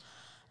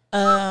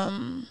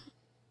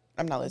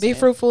 I'm not listening. Be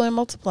fruitful and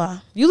multiply.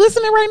 You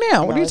listening right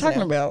now? What not are you listening.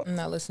 talking about? I'm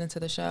not listening to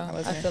the show. I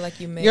listening. feel like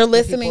you missed You're the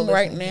people listening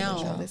right listening to the now.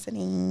 show. Not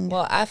listening.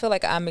 Well, I feel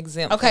like I'm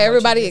exempt. Okay, from what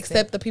everybody you just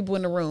except said. the people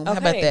in the room. How Okay,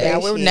 about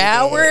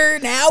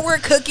that? Now we're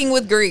cooking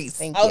with grease.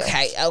 Thank you.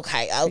 Okay.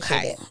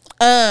 Appreciate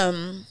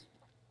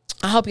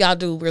I hope y'all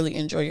do really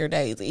enjoy your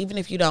days, even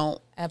if you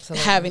don't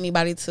Absolutely. have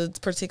anybody to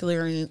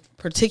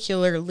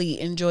particularly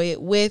enjoy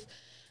it with.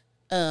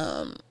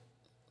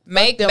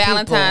 Make them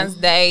Valentine's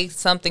people. Day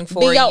something for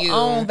Be your you.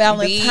 own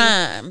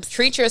Valentimes.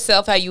 Treat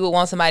yourself how you would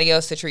want somebody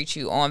else to treat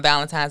you on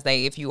Valentine's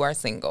Day if you are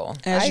single.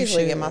 As I you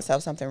usually should. get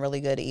myself something really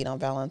good to eat on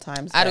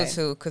Valentine's Day. I do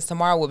too, because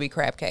tomorrow will be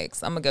crab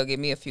cakes. I'm going to go get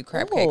me a few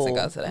crab cakes and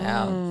go to the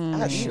house.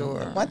 I For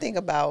sure. One thing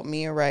about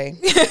me and Ray,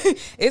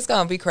 It's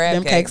going to be crab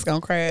Them cakes. cakes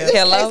gonna crab.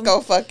 Hello? let's go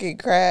fucking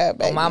crab,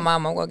 baby. Oh, my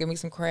mom, I'm going to get me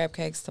some crab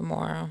cakes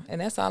tomorrow. And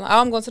that's all.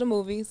 I'm going to the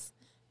movies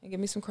and get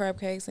me some crab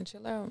cakes and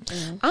chill out.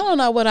 I don't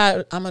know what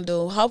I'm gonna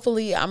do.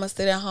 Hopefully, I'm gonna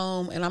sit at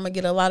home and I'm gonna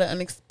get a lot of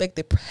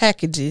unexpected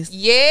packages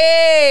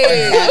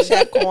Yeah. Cash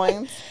App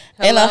coins.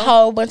 and a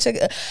whole bunch of.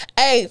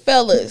 Hey,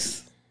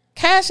 fellas,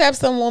 cash app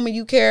some woman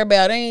you care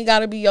about. It ain't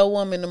gotta be your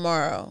woman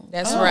tomorrow.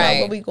 That's I don't know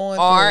right. What we going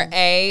through?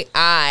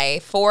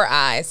 RAI, 4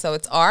 I's. So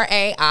it's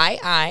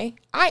RAII.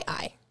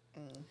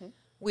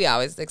 We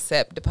always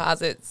accept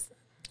deposits.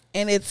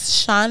 And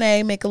it's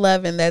Shanae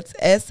McLovin. That's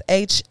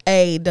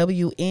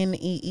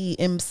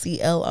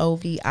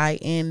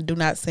SHAWNEEMCLOVIN. Do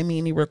not send me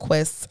any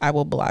requests. I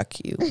will block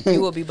you.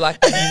 You will be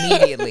blocked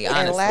immediately,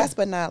 honestly. And last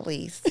but not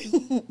least,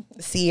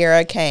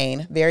 Sierra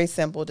Kane. Very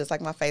simple, just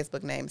like my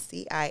Facebook name.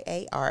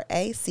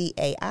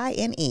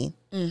 CIARACAINE.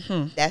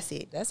 That's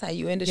it. That's how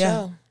you end the Yeah.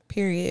 show.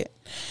 Period.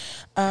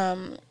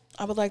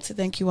 I would like to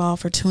thank you all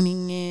for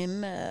tuning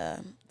in.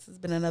 This has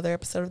been another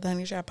episode of the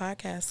Honey Shop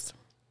Podcast.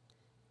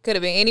 Could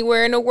have been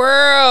anywhere in the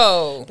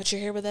world. But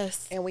you're here with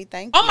us. And we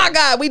thank you. Oh my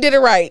God, we did it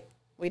right.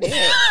 We did.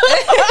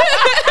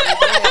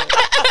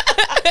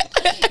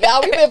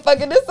 Y'all, we've been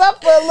fucking this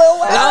up for a little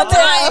while.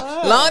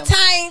 Long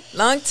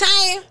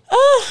time.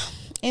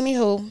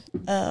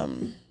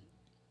 Anywho,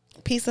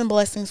 peace and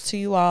blessings to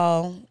you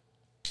all.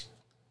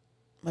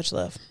 Much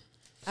love.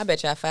 I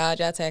bet y'all filed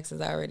y'all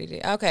taxes already.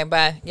 Did. Okay,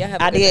 bye. Y'all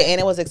have a I good did, day. and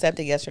it was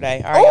accepted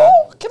yesterday. All right, y'all.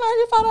 Oh, can I have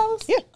your $5? Yeah.